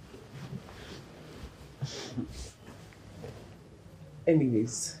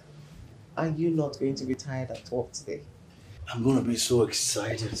 Anyways, are you not going to be tired at work today? I'm going to be so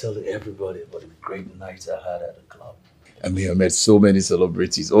excited telling everybody about the great night I had at the club. I mean, I met so many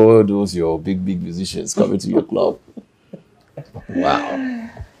celebrities, all those your big musicians coming to your club. Wow.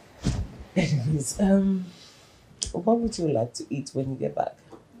 Anyways, what would you like to eat when you get back?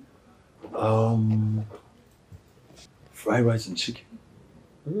 Fried rice and chicken.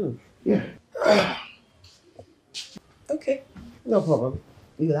 Yeah. Okay, no problem.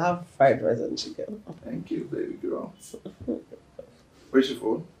 You'll have fried rice and chicken. Thank you, baby girl. Where's your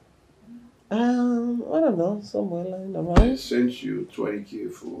phone? I don't know, somewhere lying around. I sent you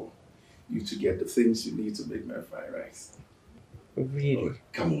 20K for you to get the things you need to make my fried rice. Really? Oh,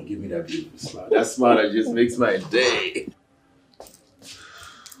 come on, give me that beautiful smile. That smile that just makes my day.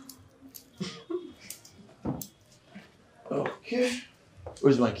 Okay.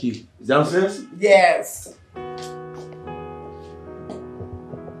 Where's my key? Is downstairs? Yes.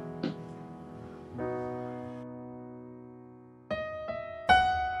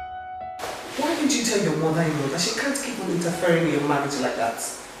 didn't you tell your mother-in-law that she can't keep on interfering in your marriage like that?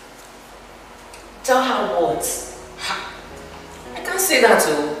 Tell her what? I can't say that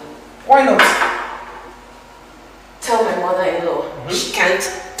too. Why not? Tell my mother-in-law she can't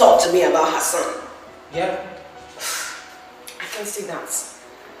talk to me about her son. Yeah. I can't say that.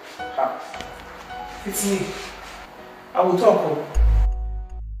 It's me. I will talk.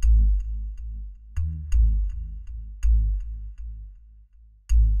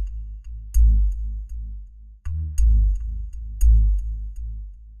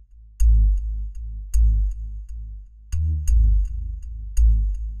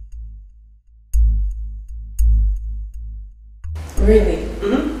 Really?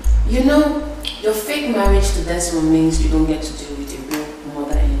 You know, your fake marriage to Desmond means you don't get to deal with your real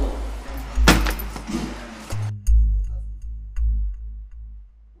mother-in-law.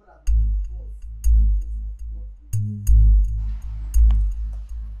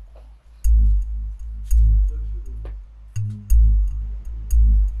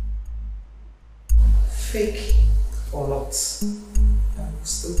 Fake or not, I will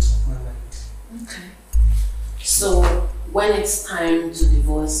still talk my mind. Okay. So, when it's time to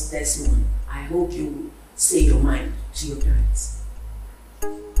divorce Desmond, I hope you say your mind to your parents.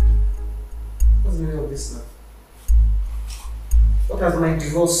 What's the meaning of this now? What has my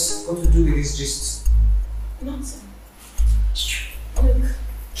divorce got to do with this gist? Nonsense. Look,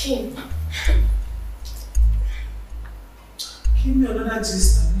 Kim. Give me another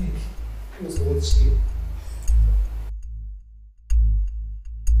gist, I think. I must go watch Kim.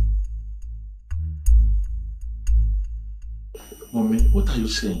 Mommy, what are you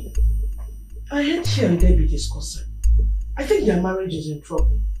saying? I heard she and Debbie discussing. I think their marriage is in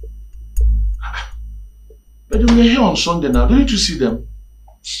trouble. But they were here on Sunday now. Didn't you see them?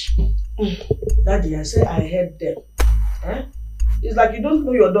 Daddy, I said I heard them. Eh? It's like you don't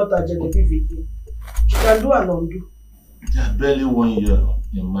know your daughter Genevieve again. She can do and undo. They are barely 1 year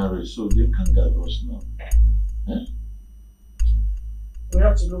in marriage, so they can't divorce now. Eh? We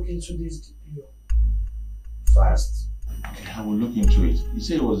have to look into this DPO. Fast. Okay, I will look into it. He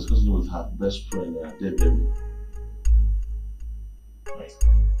said he was discussing with her best friend, Debbie. Right.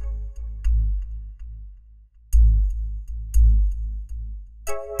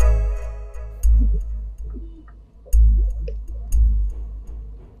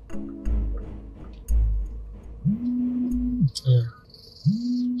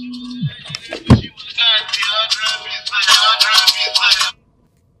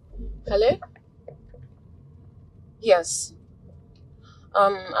 Hello? Yes.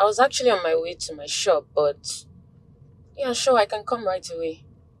 I was actually on my way to my shop, but yeah, sure, I can come right away.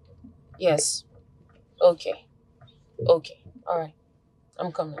 Yes. Okay. Okay. Alright.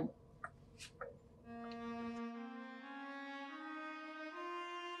 I'm coming.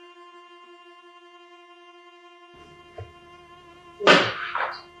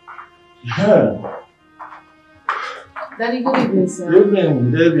 Yeah. Daddy, good evening, sir. Good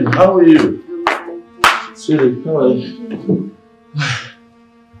evening, David. How are you? Sweetie, how are you?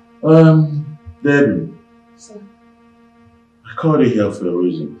 David. Sir. I called you here for a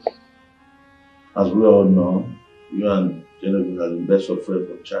reason. As we all know, you and Genevieve have been best of friends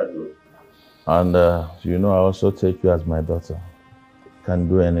from childhood. And you know, I also take you as my daughter. Can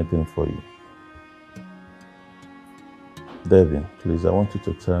do anything for you. David, please, I want you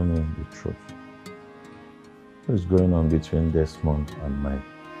to tell me the truth. What is going on between Desmond and my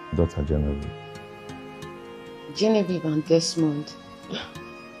daughter Genevieve? Genevieve and Desmond.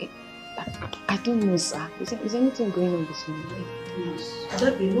 I don't know, sir. Is anything going on between them? Yes.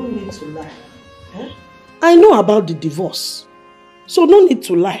 Debbie, no need to lie. Eh? I know about the divorce. So no need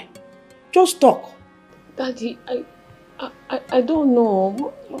to lie. Just talk. Daddy, I don't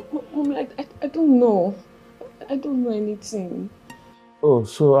know. Mommy, I don't know. I don't know anything. Oh,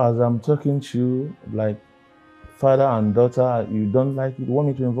 so as I'm talking to you, like father and daughter, you don't like it? You want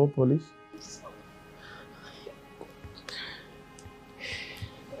me to involve police?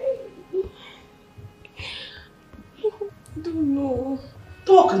 I don't know.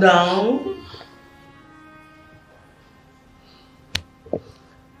 Talk now.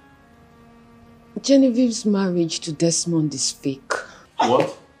 Genevieve's marriage to Desmond is fake.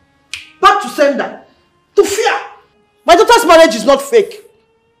 What? Back to sender. To fear. My daughter's marriage is not fake.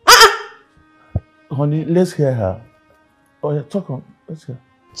 Honey, let's hear her. Oh yeah, talk on. Let's hear.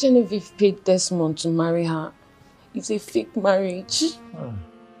 Genevieve paid Desmond to marry her. It's a fake marriage. Oh.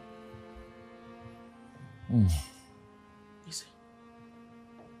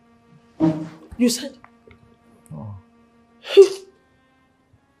 You said? Oh.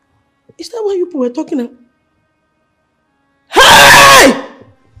 Is that why you people were talking now? Hey!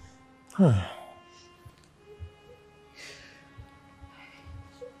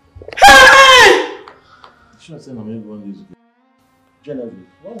 saying I'm everyone is good. Genevieve,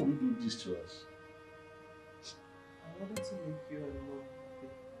 why would you do this to us? I wanted to make you and Mom happy.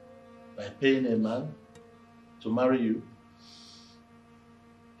 By paying a man to marry you?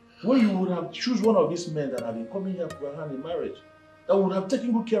 When you would have choose one of these men that have been coming here for your hand in marriage, that would have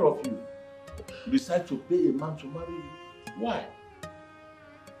taken good care of you, you decide to pay a man to marry you? Why?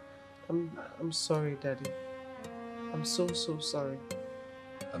 I'm sorry, Daddy. I'm so sorry.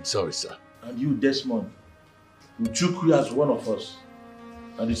 I'm sorry, sir. And you, Desmond, you took you as one of us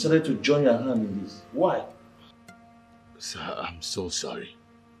and decided to join your hand in this. Why? Sir, I'm so sorry.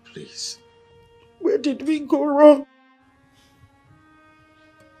 Please. Where did we go wrong?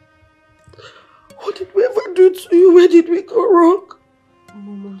 What did we ever do to you? Where did we go wrong?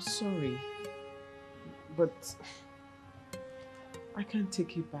 Mom, I'm sorry. But I can't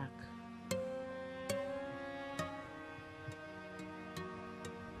take you back.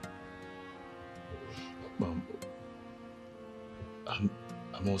 Mom,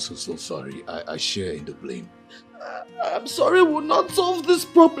 I'm also so sorry. I share in the blame. I'm sorry will not solve this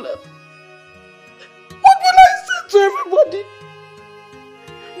problem. What will I say to everybody?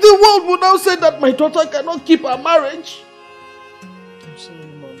 The world will now say that my daughter cannot keep her marriage. I'm sorry,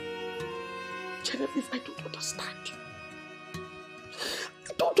 Mom. Genevieve, I don't understand you.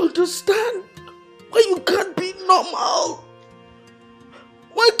 I don't understand why you can't be normal.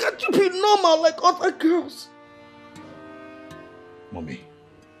 Why can't you be normal like other girls? Mommy.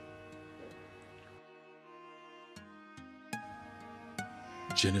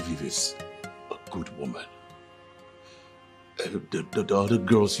 Genevieve is a good woman. The other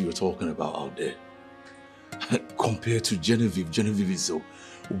girls you're talking about out there, compared to Genevieve, Genevieve is a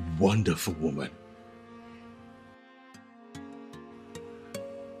wonderful woman.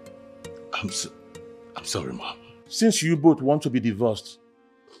 I'm sorry, Mom. Since you both want to be divorced,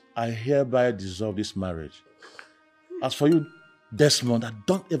 I hereby dissolve this marriage. As for you, Desmond, I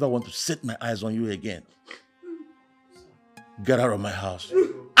don't ever want to set my eyes on you again. Get out of my house.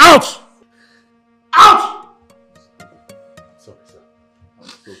 Out! Out! Sorry, sir. I'm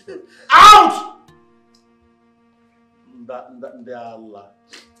so sorry. Out! Allah.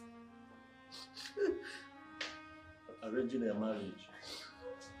 Arranging a marriage.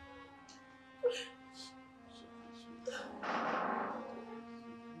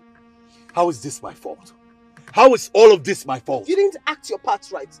 How is this my fault? How is all of this my fault? You didn't act your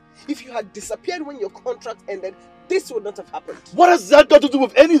part right. If you had disappeared when your contract ended, this would not have happened. What has that got to do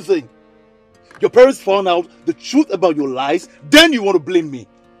with anything? Your parents found out the truth about your lies, then you want to blame me.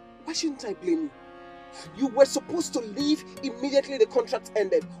 Why shouldn't I blame you? You were supposed to leave immediately the contract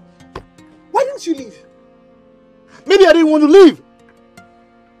ended. Why didn't you leave? Maybe I didn't want to leave.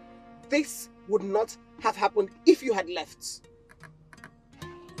 This would not have happened if you had left.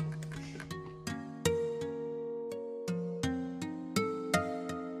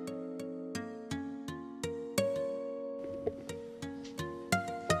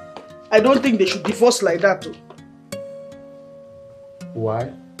 I don't think they should divorce like that too.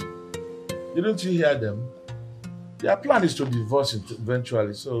 Why? Didn't you hear them? Their plan is to divorce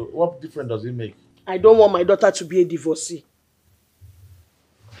eventually, so what difference does it make? I don't want my daughter to be a divorcee.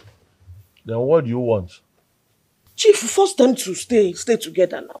 Then what do you want? Chief, force them to stay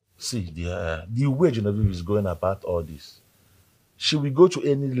together now. See, the way Genevieve is going about all this, she will go to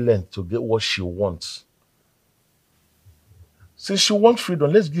any length to get what she wants. Since she wants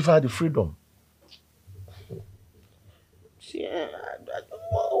freedom, let's give her the freedom. Yeah,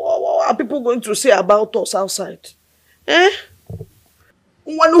 what are people going to say about us outside? Eh?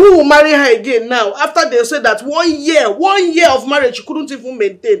 Who will marry her again now? After they said that 1 year of marriage she couldn't even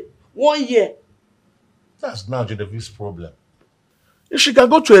maintain. 1 year. That's now Genevieve's problem. If she can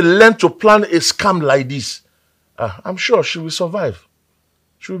go to a length to plan a scam like this, I'm sure she will survive.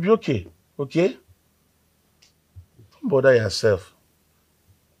 She will be okay. Okay? Don't bother yourself.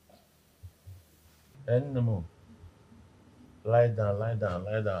 No. Lie down, I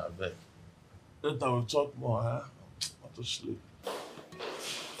beg. Later we'll talk more, huh? I want to sleep.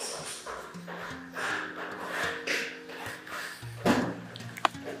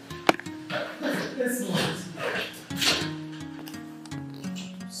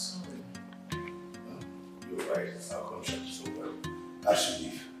 You're right. Our contract is over. I should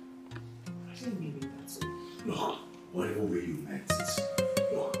leave. I didn't mean it that way. Look, whatever way you meant it.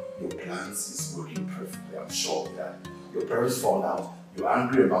 Look, your plans is working perfectly. I'm sure of that. Your parents found out. You're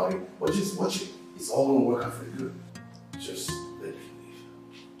angry about it. But just watch it. It's all going to work out for the good. Just let it leave.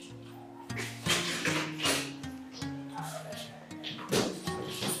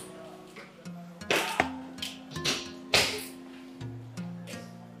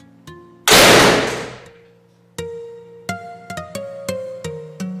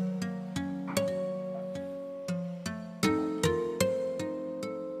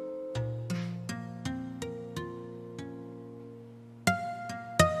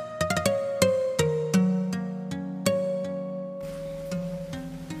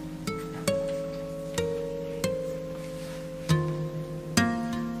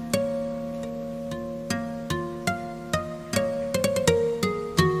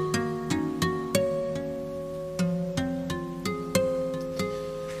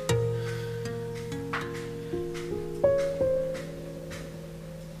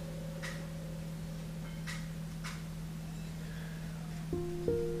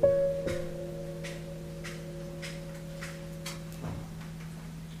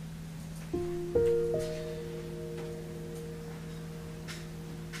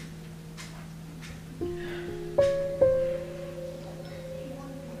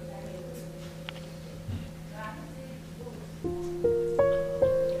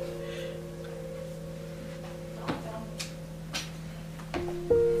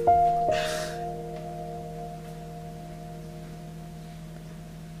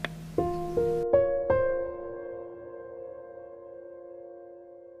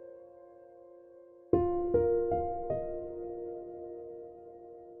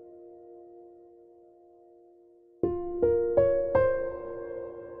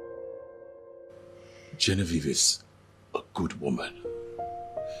 Genevieve is a good woman.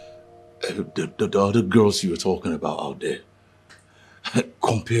 The other girls you were talking about out there,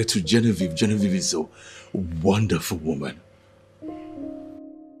 compared to Genevieve, Genevieve is a wonderful woman.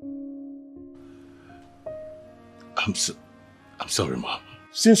 I'm sorry, Mom.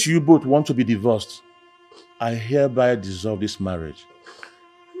 Since you both want to be divorced, I hereby dissolve this marriage.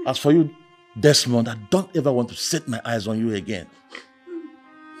 As for you, Desmond, I don't ever want to set my eyes on you again.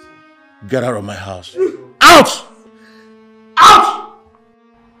 Get out of my house. Out! Out!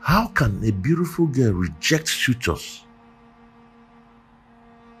 How can a beautiful girl reject suitors?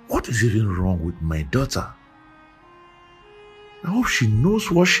 What is even wrong with my daughter? I hope she knows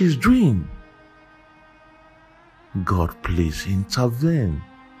what she's doing. God, please intervene.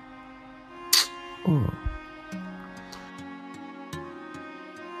 Oh.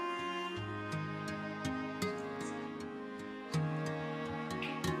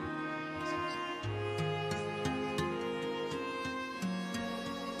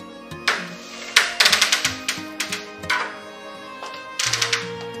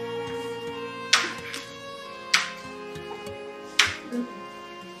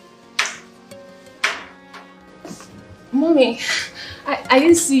 Mommy, I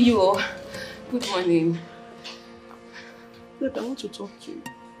didn't see you. Good morning. Look, I want to talk to you.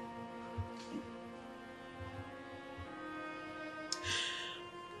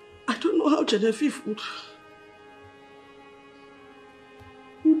 I don't know how Genevieve would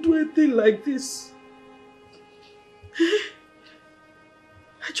do anything like this.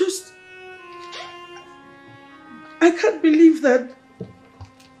 I can't believe that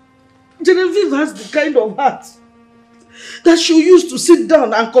Genevieve has the kind of heart that she used to sit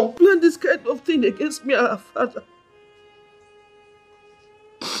down and complain this kind of thing against me and her father.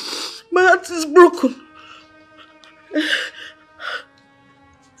 My heart is broken.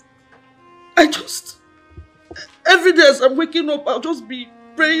 Every day as I'm waking up, I'll just be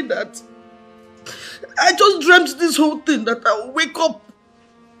praying that I just dreamt this whole thing, that I'll wake up.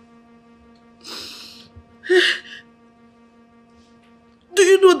 Do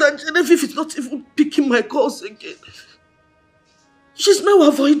you know that Genevieve is not even picking my calls again? She's now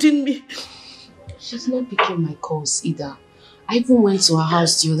avoiding me. She's not picking my calls either. I even went to her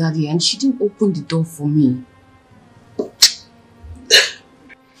house the other day and she didn't open the door for me.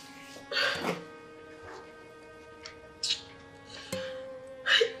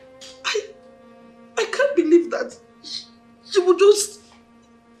 I can't believe that she would just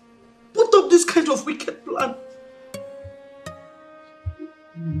put up this kind of wicked plan.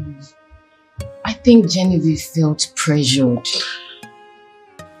 I think Genevieve felt pressured.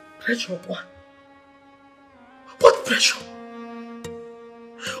 Pressure what? What pressure?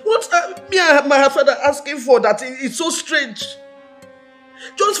 What me and my father asking for that is so strange?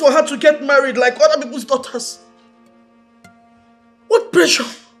 Just for her to get married like other people's daughters. What pressure?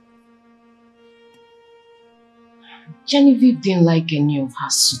 Genevieve didn't like any of her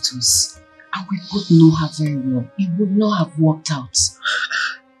suitors. And we both know her very well. It would not have worked out.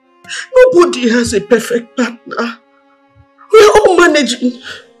 Nobody has a perfect partner. We're all managing.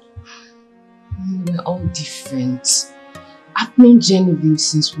 We're all different. I've known Genevieve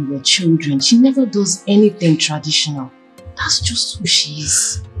since we were children. She never does anything traditional. That's just who she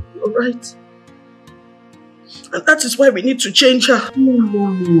is. You're right. And that is why we need to change her.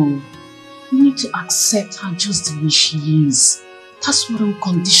 No. We need to accept her just the way she is. That's what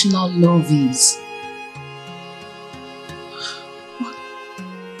unconditional love is.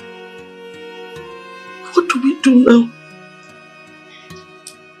 What do we do now?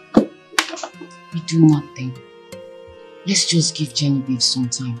 We do nothing. Let's just give Genevieve some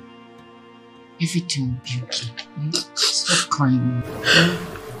time. Everything will be okay. Stop crying.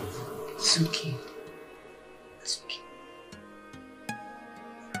 It's okay. It's okay.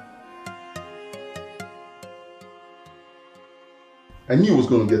 I knew it was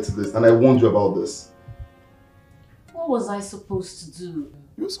going to get to this, and I warned you about this. What was I supposed to do?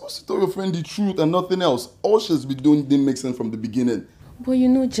 You were supposed to tell your friend the truth and nothing else. All she's been doing didn't make sense from the beginning. But you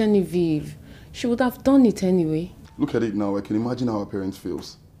know Genevieve, she would have done it anyway. Look at it now. I can imagine how her parents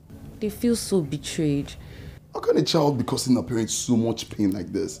feels. They feel so betrayed. How can a child be causing her parents so much pain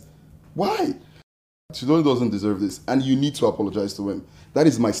like this? Why? She doesn't deserve this, and you need to apologize to him. That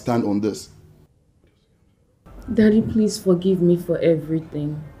is my stand on this. Daddy, please forgive me for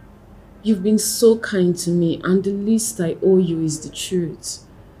everything. You've been so kind to me, and the least I owe you is the truth.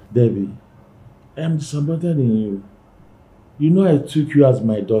 Debbie, I am disappointed in you. You know I took you as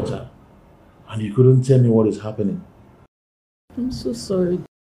my daughter, and you couldn't tell me what is happening. I'm so sorry,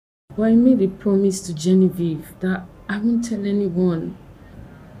 but I made a promise to Genevieve that I won't tell anyone.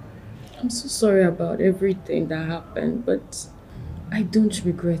 I'm so sorry about everything that happened, but I don't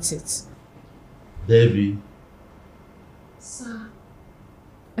regret it. Debbie. Sir,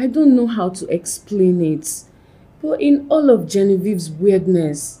 I don't know how to explain it, but in all of Genevieve's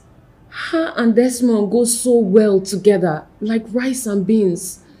weirdness, her and Desmond go so well together, like rice and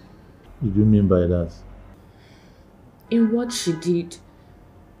beans. What do you mean by that? In what she did,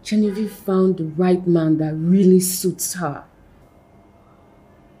 Genevieve found the right man that really suits her.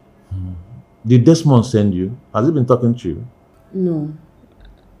 Did Desmond send you? Has he been talking to you? No,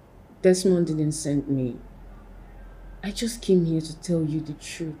 Desmond didn't send me. I just came here to tell you the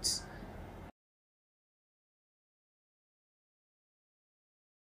truth.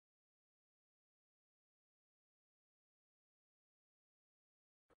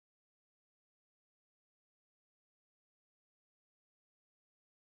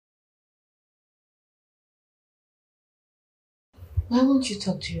 Why won't you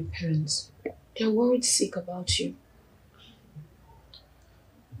talk to your parents? They're worried sick about you.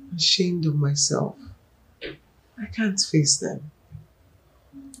 I'm ashamed of myself. I can't face them.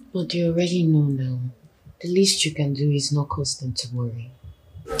 But you already know now. The least you can do is not cause them to worry.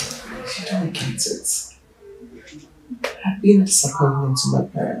 You don't get it. I've been a disappointment to my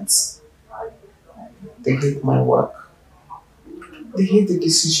parents. They hate my work. They hate the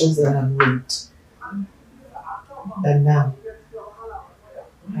decisions that I've made. And now,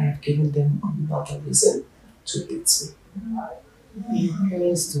 I have given them another reason to hate me. Your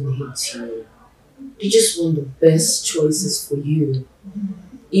parents don't hate you. They just want the best choices for you.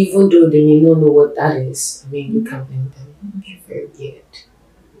 Even though they may not know what that is. I mean, you can't blame them. You're very weird.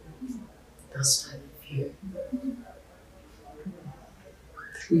 That's why I'm here.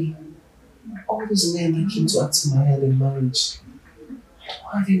 All those men that came to ask my hand in marriage,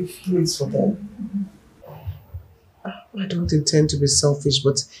 I have any feelings for them. I don't intend to be selfish,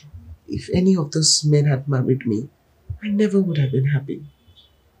 but if any of those men had married me, I never would have been happy.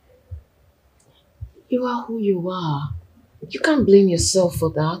 You are who you are. You can't blame yourself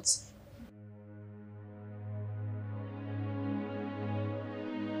for that.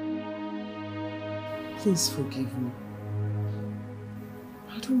 Please forgive me.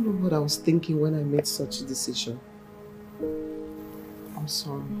 I don't know what I was thinking when I made such a decision. I'm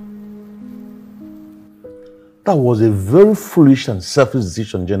sorry. That was a very foolish and selfish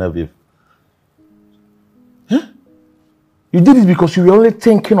decision, Genevieve. Huh? You did it because you were only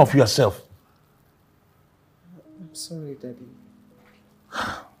thinking of yourself. I'm sorry, Daddy.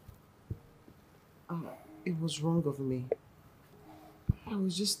 It was wrong of me. I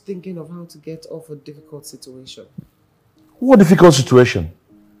was just thinking of how to get off a difficult situation. What difficult situation?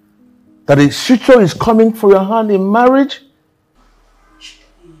 That a suitor is coming for your hand in marriage?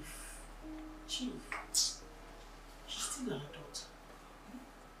 Chief, she's still our daughter.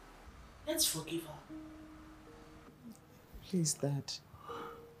 Let's forgive her. Please, Dad.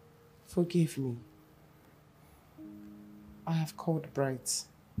 Forgive me. I have called Bright.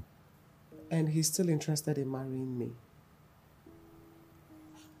 And he's still interested in marrying me.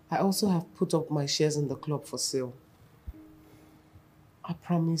 I also have put up my shares in the club for sale. I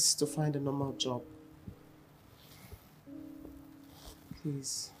promise to find a normal job.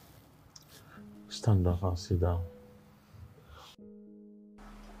 Please. Stand up and sit down.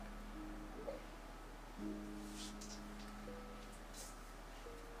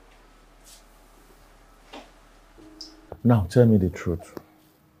 Now tell me the truth.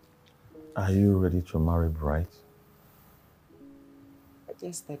 Are you ready to marry Bright?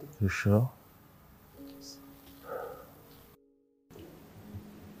 Yes, Daddy. You sure? Yes.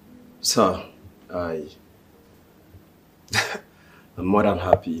 Sir, I'm more than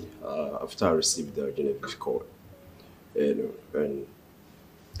happy after I received the Genevieve call. And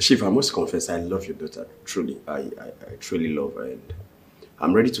Chief, I must confess, I love your daughter. Truly, I truly love her, and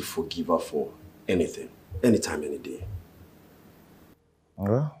I'm ready to forgive her for anything, anytime, any day.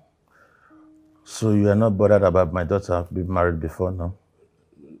 Well, so you are not bothered about my daughter being married before, no?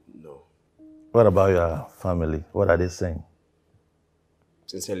 No. What about your family? What are they saying?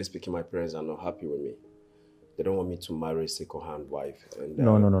 Sincerely speaking, my parents are not happy with me. They don't want me to marry a second-hand wife. And,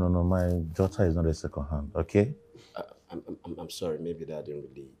 No. My daughter is not a second hand, okay? I'm sorry, maybe that didn't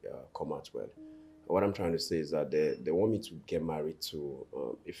really come out well. What I'm trying to say is that they want me to get married to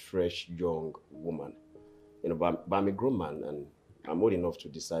a fresh, young woman. You know, but I'm a grown man, and I'm old enough to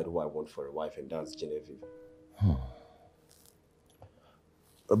decide who I want for a wife, and that's Genevieve.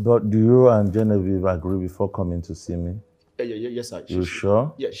 But do you and Genevieve agree before coming to see me? Yes, sir. You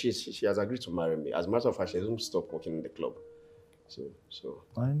sure? Yeah, she has agreed to marry me. As a matter of fact, she doesn't stop working in the club. So.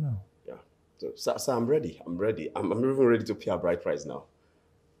 I know. Yeah. So I'm ready. I'm even ready to pay a bride price now.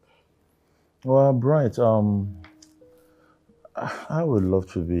 Well, Bright, I would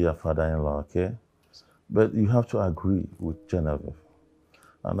love to be your father-in-law, okay? But you have to agree with Genevieve.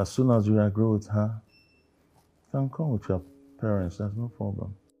 And as soon as you agree with her, you can come with your parents, there's no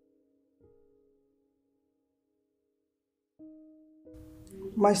problem.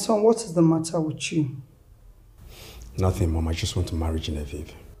 My son, what is the matter with you? Nothing, Mom. I just want to marry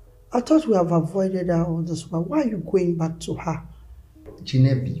Genevieve. I thought we have avoided her all this while. Why are you going back to her?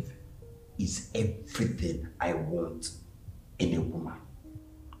 Genevieve is everything I want in a woman.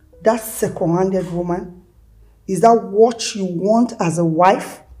 That second-handed woman? Is that what you want as a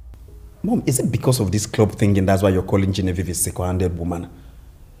wife? Mom, is it because of this club thing and that's why you're calling Genevieve a second-handed woman?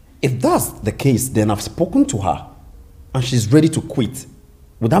 If that's the case, then I've spoken to her and she's ready to quit.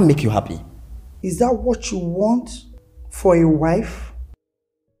 Would that make you happy? Is that what you want for a wife?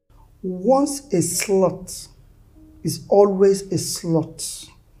 Once a slut is always a slut.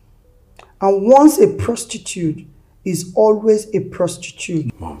 And once a prostitute is always a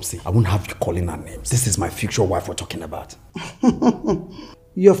prostitute. Mom, see, I won't have you calling her names. This is my future wife we're talking about.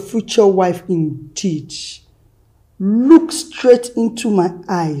 Your future wife indeed. Look straight into my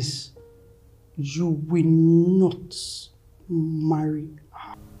eyes. You will not marry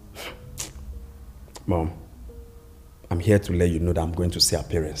her. Mom, I'm here to let you know that I'm going to see her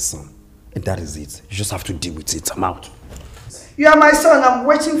parents soon. And that is it. You just have to deal with it. I'm out. You are my son. I'm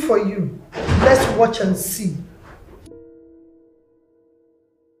waiting for you. Let's watch and see.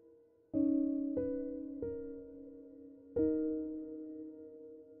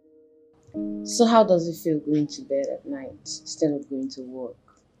 So how does it feel going to bed at night instead of going to work?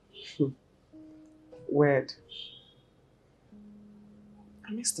 Weird.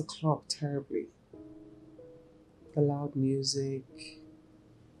 I miss the club terribly. The loud music,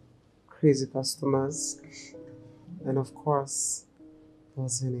 crazy customers, and of course,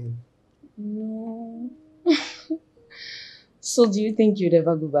 buzzing in. No. So do you think you'd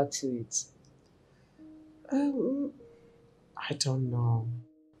ever go back to it? I don't know.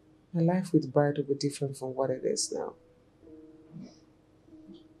 My life with Bride will be different from what it is now.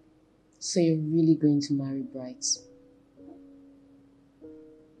 So you're really going to marry Bright?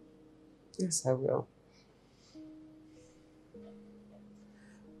 Yes, I will.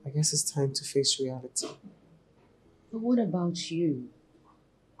 I guess it's time to face reality. But what about you?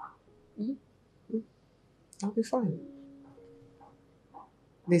 I'll be fine.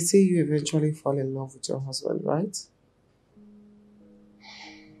 They say you eventually fall in love with your husband, right?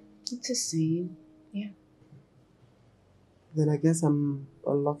 It's a saying, yeah. Then I guess I'm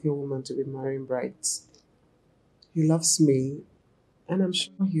a lucky woman to be marrying Bright. He loves me, and I'm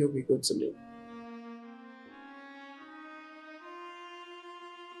sure he'll be good to me.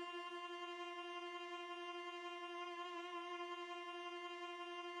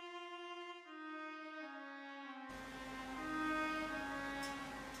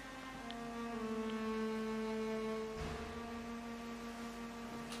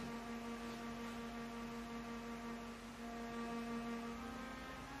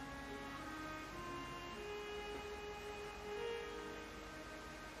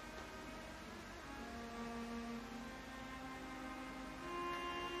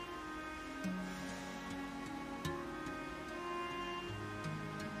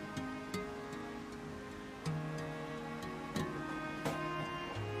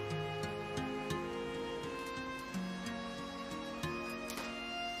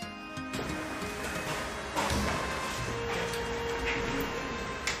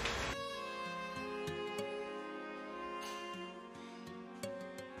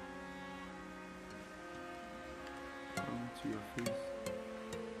 To your face.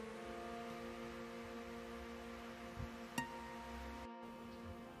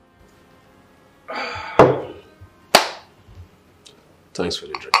 Thanks for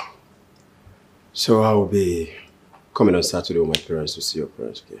the drink. So I'll be coming on Saturday with my parents to see your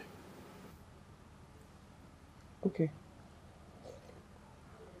parents, okay? Okay.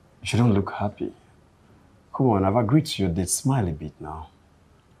 You don't look happy. Come on, I've agreed to your date. Smile a bit now.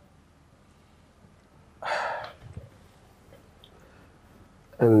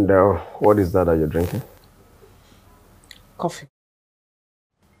 And what is that you're drinking? Coffee.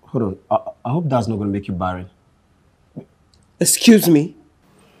 Hold on. I hope that's not going to make you barren. Excuse me?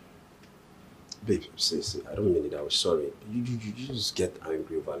 Babe, see, I don't mean it. I was sorry. You just get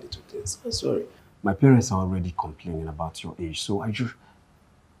angry over little things. I'm sorry. My parents are already complaining about your age, so I just...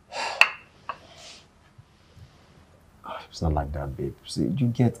 It's not like that, babe. See, you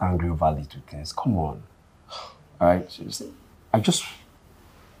get angry over little things. Come on. Alright? See, I'm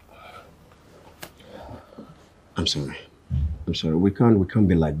sorry. We can't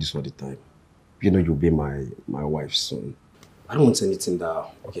be like this all the time. You know you'll be my wife soon. I don't want anything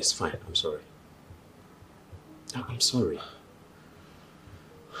that... Yes, fine. I'm sorry. I'm sorry.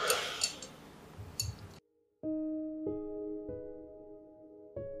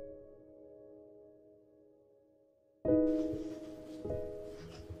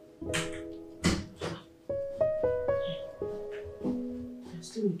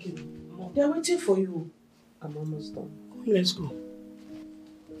 They're waiting for you. I'm almost done. Let's go.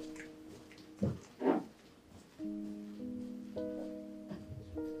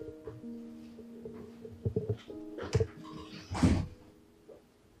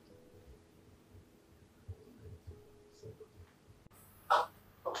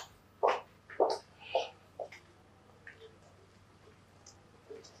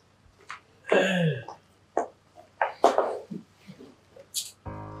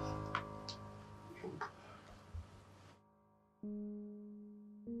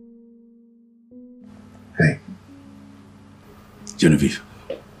 Genevieve,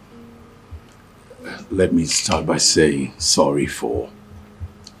 let me start by saying sorry for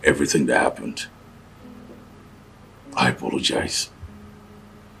everything that happened. I apologize.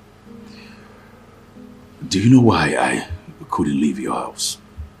 Do you know why I couldn't leave your house?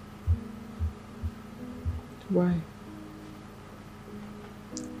 Why?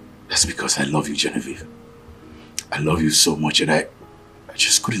 That's because I love you, Genevieve. I love you so much and I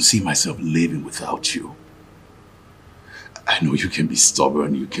just couldn't see myself living without you. I know you can be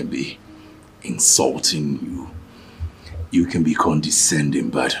stubborn, you can be insulting, you can be condescending,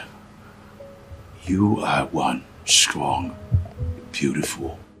 but you are one strong,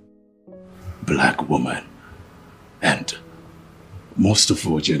 beautiful, black woman. And most of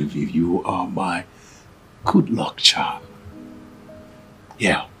all, Genevieve, you are my good luck charm.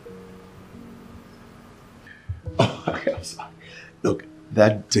 Yeah. Oh, I'm sorry. Look,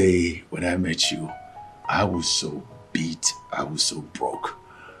 that day when I met you, I was so beat, I was so broke.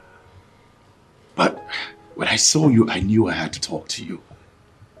 But when I saw you, I knew I had to talk to you.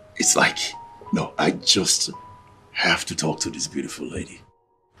 It's like, no, I just have to talk to this beautiful lady.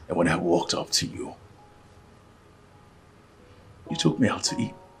 And when I walked up to you, you took me out to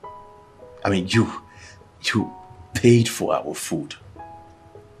eat. I mean, you paid for our food.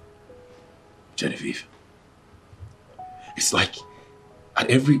 Genevieve, it's like at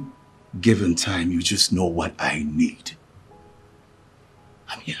every given time, you just know what I need.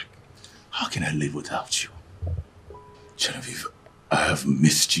 I mean, how can I live without you? Genevieve, I have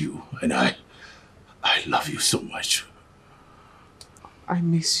missed you and I love you so much. I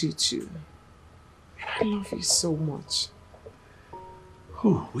miss you too. I love you so much.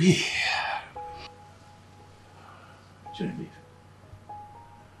 Oh, Genevieve,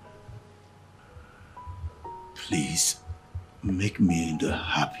 please make me the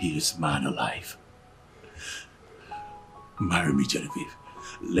happiest man alive. Marry me, Genevieve.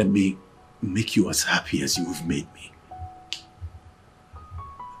 Let me make you as happy as you have made me.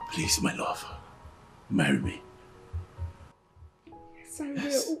 Please, my love, marry me. Yes, I will. And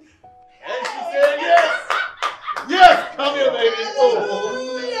she said yes! Yes! Come here, baby!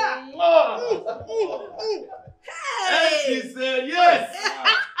 And she said yes!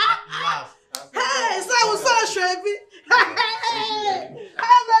 Hey, what's up, Shrevy? Hey,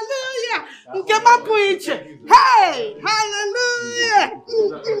 hallelujah! Get my preacher. Hey, hallelujah!